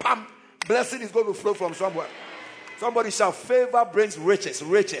like that, pam, blessing is going to flow from somewhere. Somebody shall favor brings riches,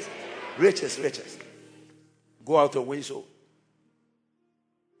 riches, riches, riches. Go out and win soul.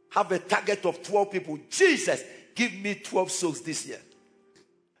 Have a target of 12 people. Jesus, give me 12 souls this year.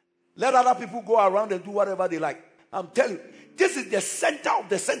 Let other people go around and do whatever they like. I'm telling you, this is the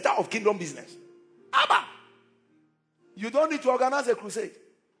center of kingdom business. Abba. You don't need to organize a crusade.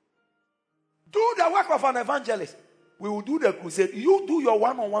 Do the work of an evangelist. We will do the crusade. You do your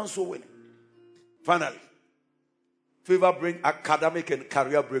one-on-one soul winning. Finally, favor bring academic and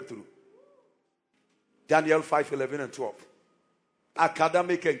career breakthrough. Daniel 5:11 and 12.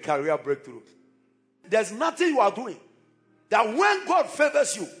 Academic and career breakthrough. There's nothing you are doing that when God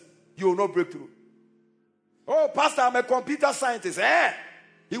favors you, you will not break through. Oh, Pastor, I'm a computer scientist.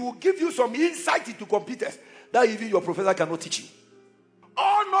 He will give you some insight into computers that even your professor cannot teach you.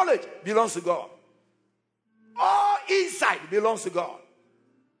 All knowledge belongs to God. All insight belongs to God.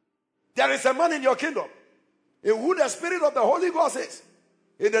 There is a man in your kingdom in who the Spirit of the Holy Ghost is.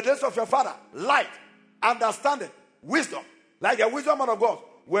 In the days of your father, light, understanding, wisdom, like the wisdom of God,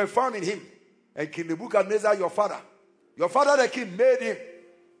 were found in him. And King Nebuchadnezzar, your father the king, made him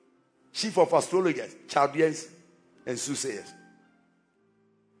chief of astrologers, Chaldeans, and soothsayers.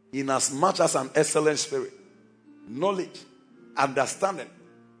 Inasmuch as an excellent spirit, knowledge, understanding,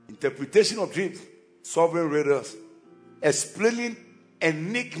 interpretation of dreams, solving riddles, explaining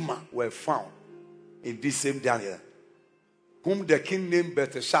enigma were found in this same Daniel, whom the king named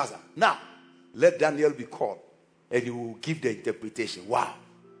Belteshazzar. Now, let Daniel be called, and he will give the interpretation. Wow.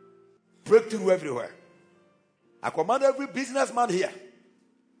 Breakthrough everywhere. I command every businessman here,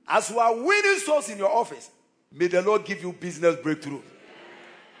 as you are winning souls in your office, may the Lord give you business breakthrough.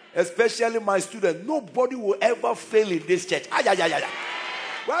 Especially my students. Nobody will ever fail in this church. Where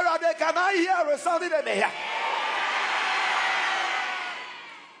are they? Can I hear a sound in here?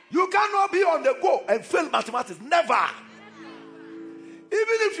 You cannot be on the go and fail mathematics. Never.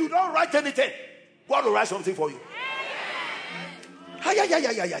 Even if you don't write anything, God will write something for you.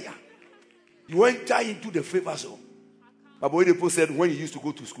 You enter into the favor zone. Abu said when he used to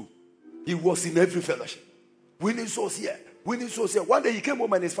go to school, he was in every fellowship. Winning souls here. Winning souls here. One day he came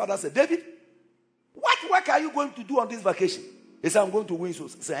home and his father said, David, what work are you going to do on this vacation? He said, I'm going to win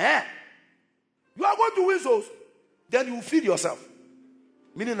souls. He said, you are going to win souls? Then you feed yourself.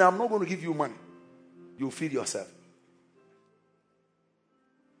 Meaning I'm not going to give you money. You feed yourself.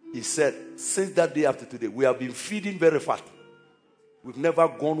 He said, since that day after today, we have been feeding very fast. We've never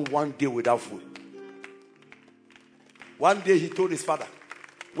gone one day without food. One day he told his father,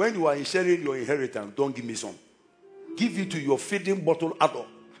 when you are sharing your inheritance, don't give me some. Give it to your feeding bottle adult.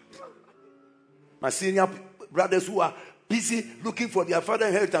 My senior brothers who are busy looking for their father's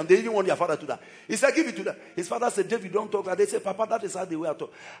inheritance, they didn't want their father to die. He said, give it to them. His father said, David, don't talk. And they said, Papa, that is how the way I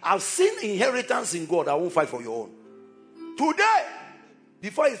talk. I've seen inheritance in God. I won't fight for your own. Today,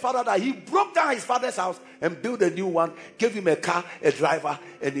 before his father died, he broke down his father's house and built a new one, gave him a car, a driver,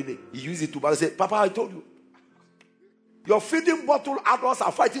 and he used it to buy. He said, Papa, I told you. Your feeding bottle adults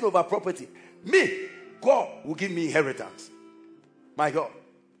are fighting over property. Me, God will give me inheritance. My God.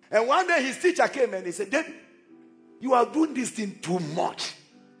 And one day his teacher came and he said, David, you are doing this thing too much.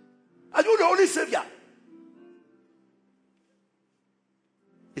 Are you the only Savior.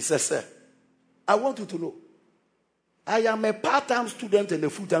 He says, sir, I want you to know, I am a part-time student and a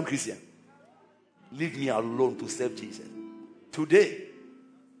full-time Christian. Leave me alone to serve Jesus. Today,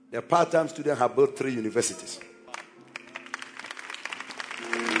 the part-time student have built 3 universities.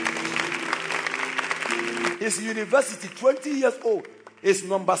 His university, 20 years old, is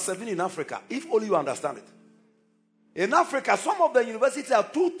number 7 in Africa, if only you understand it. In Africa, some of the universities are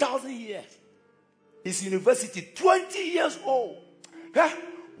 2,000 years. His university, 20 years old.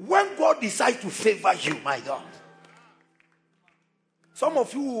 When God decides to favor you, my God. Some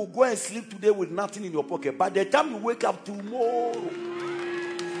of you will go and sleep today with nothing in your pocket. By the time you wake up tomorrow,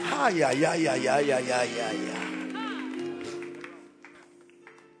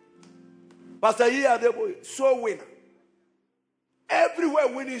 Pastor Iyadebo, soul winner. Everywhere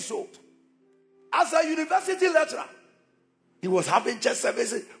winning soul. As a university lecturer, he was having church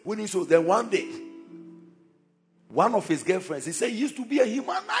services, winning souls. Then one day, one of his girlfriends, he said he used to be a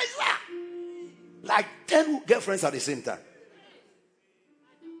humanizer. Like 10 girlfriends at the same time.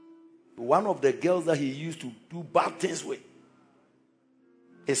 One of the girls that he used to do bad things with,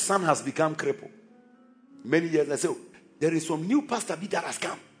 his son has become crippled. Many years later, so there is some new pastor that has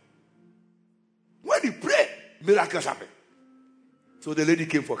come. When he prayed, miracles happened. So the lady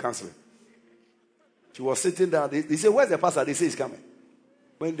came for counseling. She was sitting down. They said, where's the pastor? They say he's coming.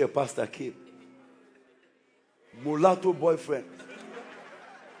 When the pastor came, mulatto boyfriend.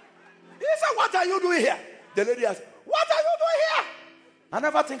 He said, what are you doing here? The lady asked, what are you doing here? I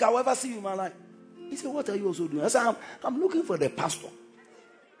never think I'll ever see you in my life. He said, what are you also doing? I said, I'm looking for the pastor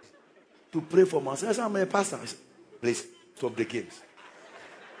to pray for myself. I said, I'm a pastor. I said, please, stop the games.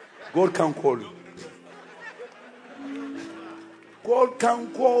 God can call you. God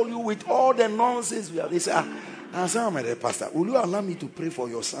can call you with all the nonsense we have. They say, I said, I'm a pastor. Will you allow me to pray for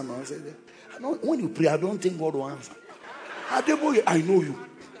your son? I said, when you pray, I don't think God will answer. I know you.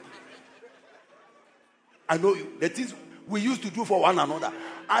 I know you. The things we used to do for one another.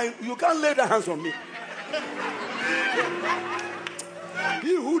 You can't lay the hands on me.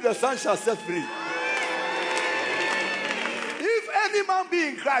 He who the Son shall set free. If any man be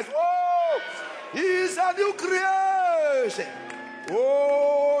in Christ, he is a new creation.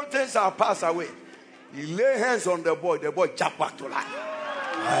 Oh, things are passed away. He lay hands on the boy jumped back to life.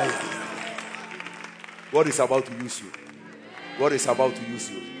 God is about to use you. God is about to use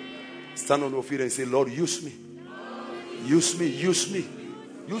you. Stand on your feet and say, Lord, use me. Use me, use me.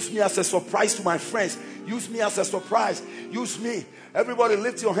 Use me as a surprise to my friends. Use me as a surprise. Use me. Everybody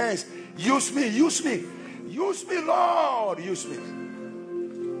lift your hands. Use me, use me. Use me, Lord. Use me.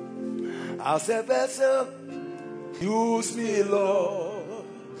 As a vessel. Use me, Lord.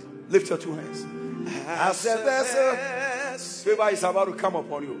 Lift your 2 hands. As a vessel. Favor is about to come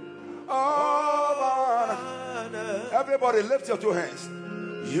upon you. Oh, everybody lift your 2 hands.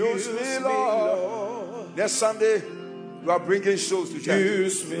 Use me, Lord. Next Sunday, you are bringing souls to church.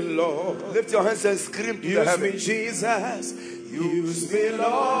 Use me, Lord. Lift your hands and scream to the heaven. Use me, Jesus. Use me,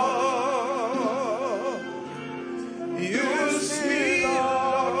 Lord. Use me,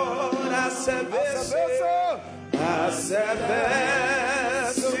 Lord. As a vessel. As a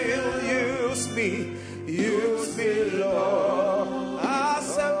vessel. Use me. Use me, Lord.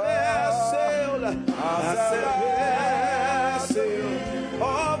 As a vessel. As a vessel.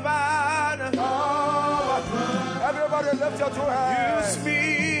 Oh, man. Everybody lift your 2 hands.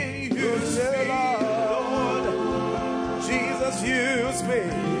 Use me, Lord. Jesus, use me.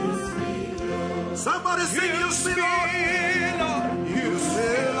 Somebody sing, use me, Lord. Use me,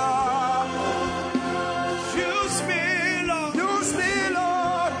 Lord. Use me, Lord. Use me,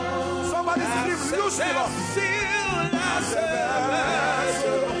 Lord. Somebody scream, use me, Lord. As a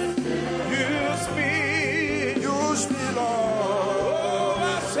vessel. Use me, Lord.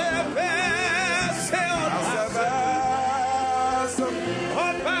 As a vessel.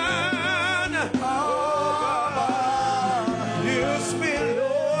 Use me,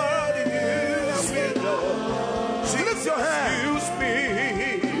 Lord. Use me, Lord. Lift your hand. Use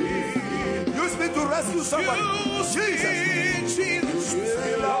me to rescue somebody. Jesus. Use me,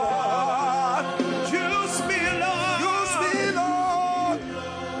 Lord. Use me, Lord. Use me, Lord.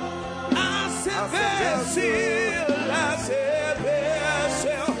 As a vessel. As a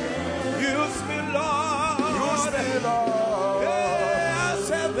vessel. Use me, Lord. Use me, Lord. As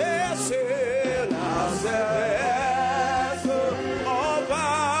a vessel. As a vessel. Oh,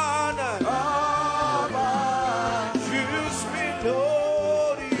 use me,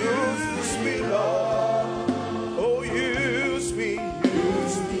 Lord. Use me, Lord. Oh, use me,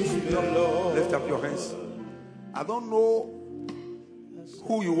 Lord. Lift up your hands. I don't know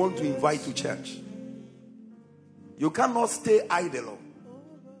who you want to invite to church. You cannot stay idle.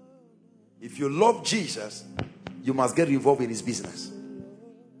 If you love Jesus, you must get involved in his business.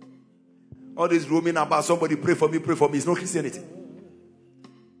 All this roaming about, somebody pray for me, it's no Christianity.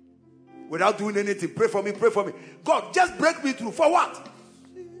 Without doing anything, pray for me. God, just break me through. For what?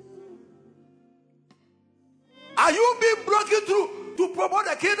 Are you being broken through to promote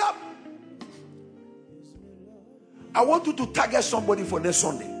the kingdom? I want you to target somebody for next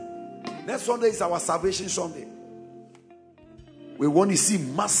Sunday. Next Sunday is our salvation Sunday. We want to see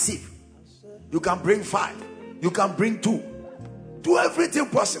massive. You can bring 5. You can bring 2. Do everything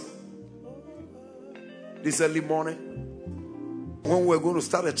possible. This early morning, when we were going to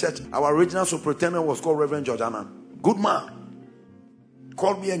start a church, our original superintendent was called Reverend George Annan. Good man.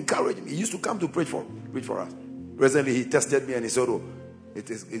 Called me, encouraged me. He used to come to preach for us. Recently, he tested me and he said, oh,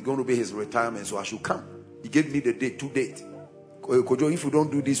 it's going to be his retirement, so I should come. He gave me the date, 2 dates. Kojo, if you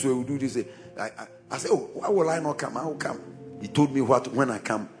don't do this way, we'll do this way. I said, oh, why will I not come? I will come. He told me when I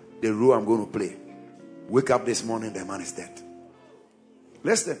come, the role I'm going to play. Wake up this morning, the man is dead.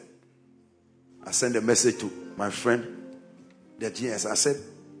 Listen. I sent a message to my friend, the GS. I said,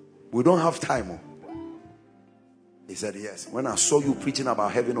 we don't have time. He said, yes. When I saw you preaching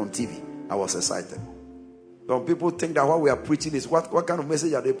about heaven on TV, I was excited. Some people think that what we are preaching is, what kind of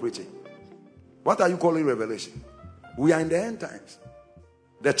message are they preaching? What are you calling revelation? We are in the end times.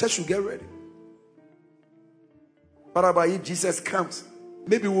 The church should get ready. What about if Jesus comes?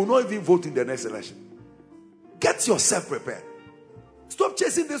 Maybe we will not even vote in the next election. Get yourself prepared. Stop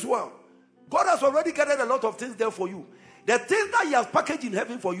chasing this world. God has already gathered a lot of things there for you. The things that he has packaged in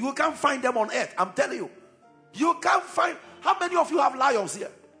heaven for you, you can't find them on earth. I'm telling you. You can't find. How many of you have lions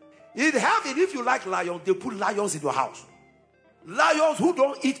here? In heaven, if you like lions, they put lions in your house. Lions who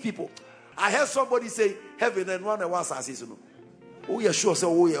don't eat people. I heard somebody say, heaven and one was assassin. Oh, yeah, sure.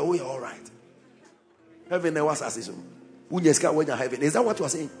 So, oh, yeah, all right. Heaven and was assassin. Is that what you are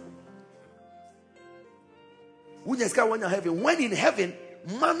saying? When in heaven,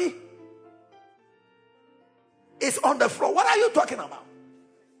 money is on the floor. What are you talking about?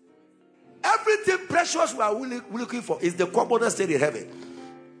 Everything precious we are looking for is the commodest state in heaven.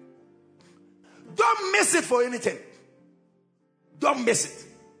 Don't miss it for anything. Don't miss it.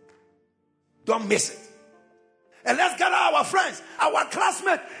 Don't miss it. And let's gather our friends, our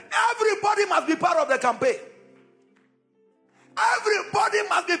classmates. Everybody must be part of the campaign. Everybody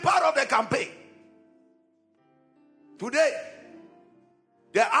must be part of the campaign. Today,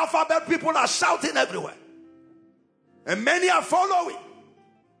 the alphabet people are shouting everywhere. And many are following.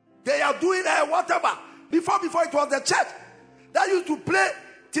 They are doing whatever. Before it was the church that used to play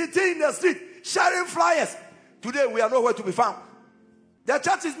TT in the street, sharing flyers. Today we are nowhere to be found. The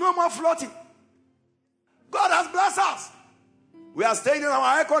church is no more floating. God has blessed us. We are staying in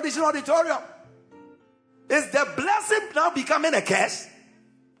our air-conditioned auditorium. Is the blessing now becoming a curse?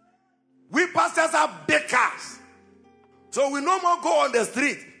 We pastors are bakers. So we no more go on the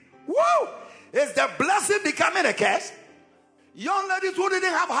street. Woo! Is the blessing becoming a curse? Young ladies who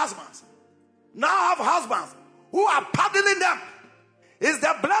didn't have husbands now have husbands who are pardoning them. Is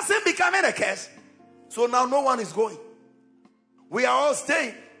the blessing becoming a curse? So now no one is going. We are all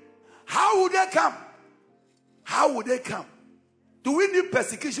staying. How would they come? How would they come? Do we need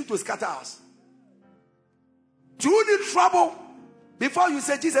persecution to scatter us? Do you need trouble before you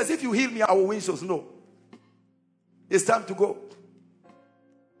say, Jesus, if you heal me, I will win souls? No. It's time to go.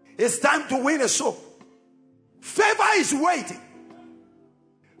 It's time to win a soul. Favor is waiting.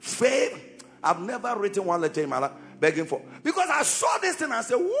 Favor. I've never written one letter in my life begging for. Because I saw this thing and I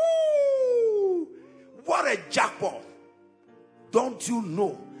said, woo, what a jackpot. Don't you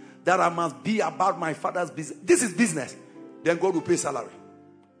know that I must be about my Father's business? This is business. Then God will pay salary.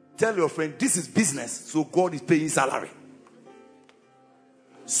 Tell your friend, this is business, so God is paying salary.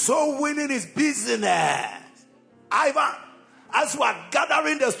 So winning is business. Ivan, as we are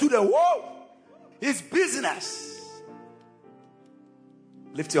gathering the students, whoa, it's business.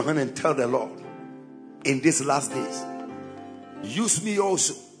 Lift your hand and tell the Lord, in these last days, use me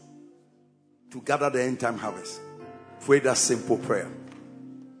also to gather the end time harvest. Pray that simple prayer.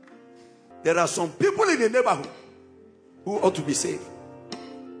 There are some people in the neighborhood who ought to be saved.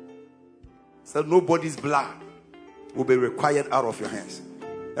 So nobody's blood will be required out of your hands.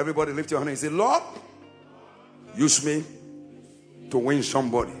 Everybody lift your hand and say, Lord, use me to win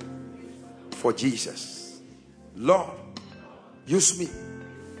somebody for Jesus. Lord, use me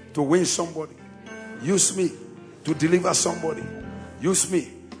to win somebody. Use me to deliver somebody. Use me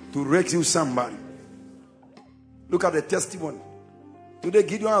to rescue somebody. Look at the testimony. Today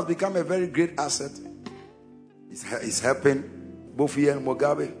Gideon has become a very great asset. He's helping Bofie and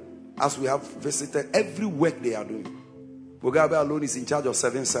Mugabe, as we have visited, every work they are doing. Mugabe alone is in charge of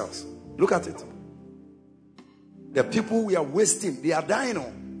 7 cells. Look at it. The people we are wasting, they are dying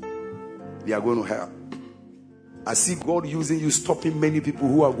on. They are going to hell. I see God using you, stopping many people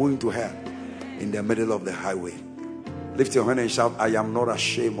who are going to hell in the middle of the highway. Lift your hand and shout, I am not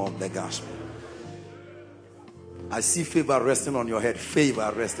ashamed of the gospel. I see favor resting on your head.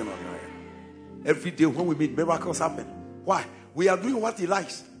 Favor resting on your head. Every day when we meet, miracles happen. Why? We are doing what he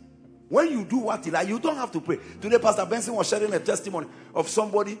likes. When you do what he likes, you don't have to pray. Today, Pastor Benson was sharing a testimony of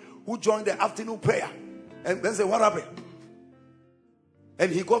somebody who joined the afternoon prayer. And then said, what happened?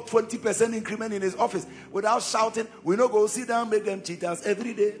 And he got 20% increment in his office without shouting. We don't go sit down, make them cheaters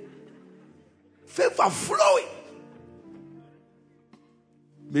every day. Favor flowing.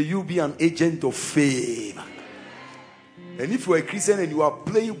 May you be an agent of favor. And if you are a Christian and you are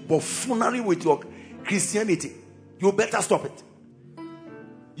playing buffoonery with your Christianity, you better stop it.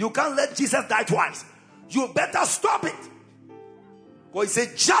 You can't let Jesus die twice. You better stop it. Because he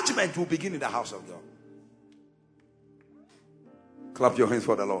said judgment will begin in the house of God. Clap your hands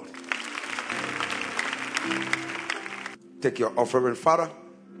for the Lord. Take your offering. Father,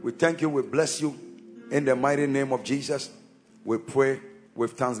 we thank you, we bless you. In the mighty name of Jesus, we pray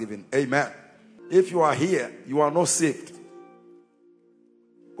with thanksgiving. Amen. If you are here, you are not saved.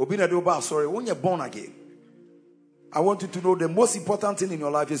 Sorry, when you're born again, I want you to know the most important thing in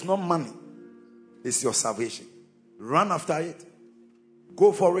your life is not money. It's your salvation. Run after it.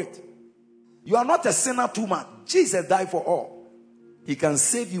 Go for it. You are not a sinner too much. Jesus died for all. He can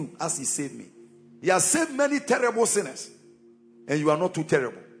save you as he saved me. He has saved many terrible sinners. And you are not too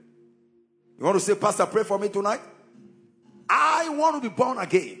terrible. You want to say, Pastor, pray for me tonight? I want to be born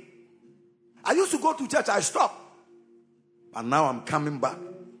again. I used to go to church. I stopped. And now I'm coming back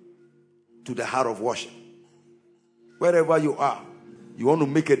to the heart of worship. Wherever you are, you want to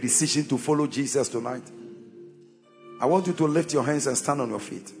make a decision to follow Jesus tonight. I want you to lift your hands and stand on your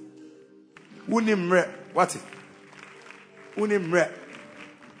feet. What?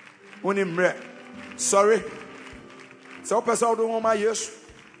 Sorry. So person don't want my yes.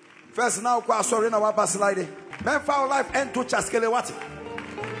 First now sorry now what baslide. Man for life and to chaskele what?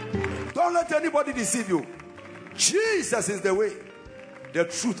 Don't let anybody deceive you. Jesus is the way, the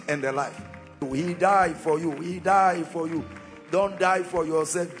truth, and the life. He died for you. He died for you. Don't die for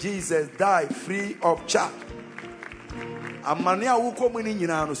yourself. Jesus died free of charge. Amania who come in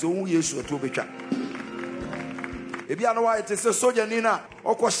Yinano, so who is to be chat. If you know why it is a soldier Nina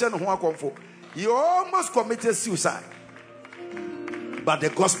or question who are comfort, he almost committed suicide. But the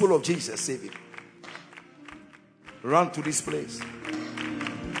gospel of Jesus saved him. Run to this place.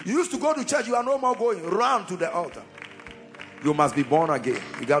 You used to go to church, you are no more going. Run to the altar. You must be born again.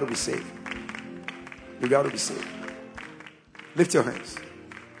 You got to be saved. You got to be saved. Lift your hands.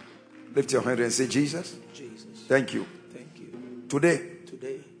 Lift your hand and say, Jesus, thank you. Thank you. Today,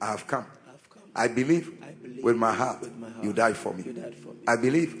 I have come. I believe with my heart, you died for me. I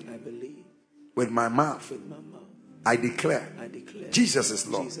believe with my mouth, I declare Jesus is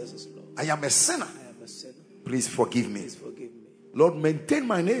Lord. I am a sinner. Please forgive me. Lord, maintain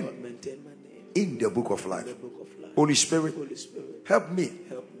my name in the book of life. Holy Spirit, help me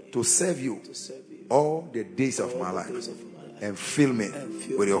to serve you all the days of my life and fill me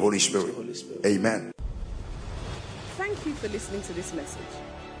with your Holy Spirit. Amen. Thank you for listening to this message.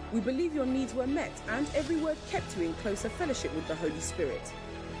 We believe your needs were met and every word kept you in closer fellowship with the Holy Spirit.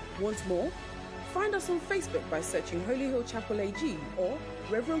 Want more? Find us on Facebook by searching Holy Hill Chapel AG or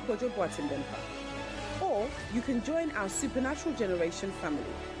Reverend Kojo Boatin Bempa. Or you can join our Supernatural Generation family.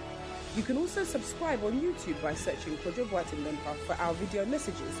 You can also subscribe on YouTube by searching Kojo Boatin Bempa for our video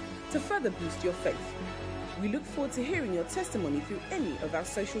messages to further boost your faith. We look forward to hearing your testimony through any of our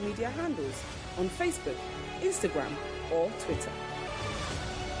social media handles on Facebook, Instagram, or Twitter.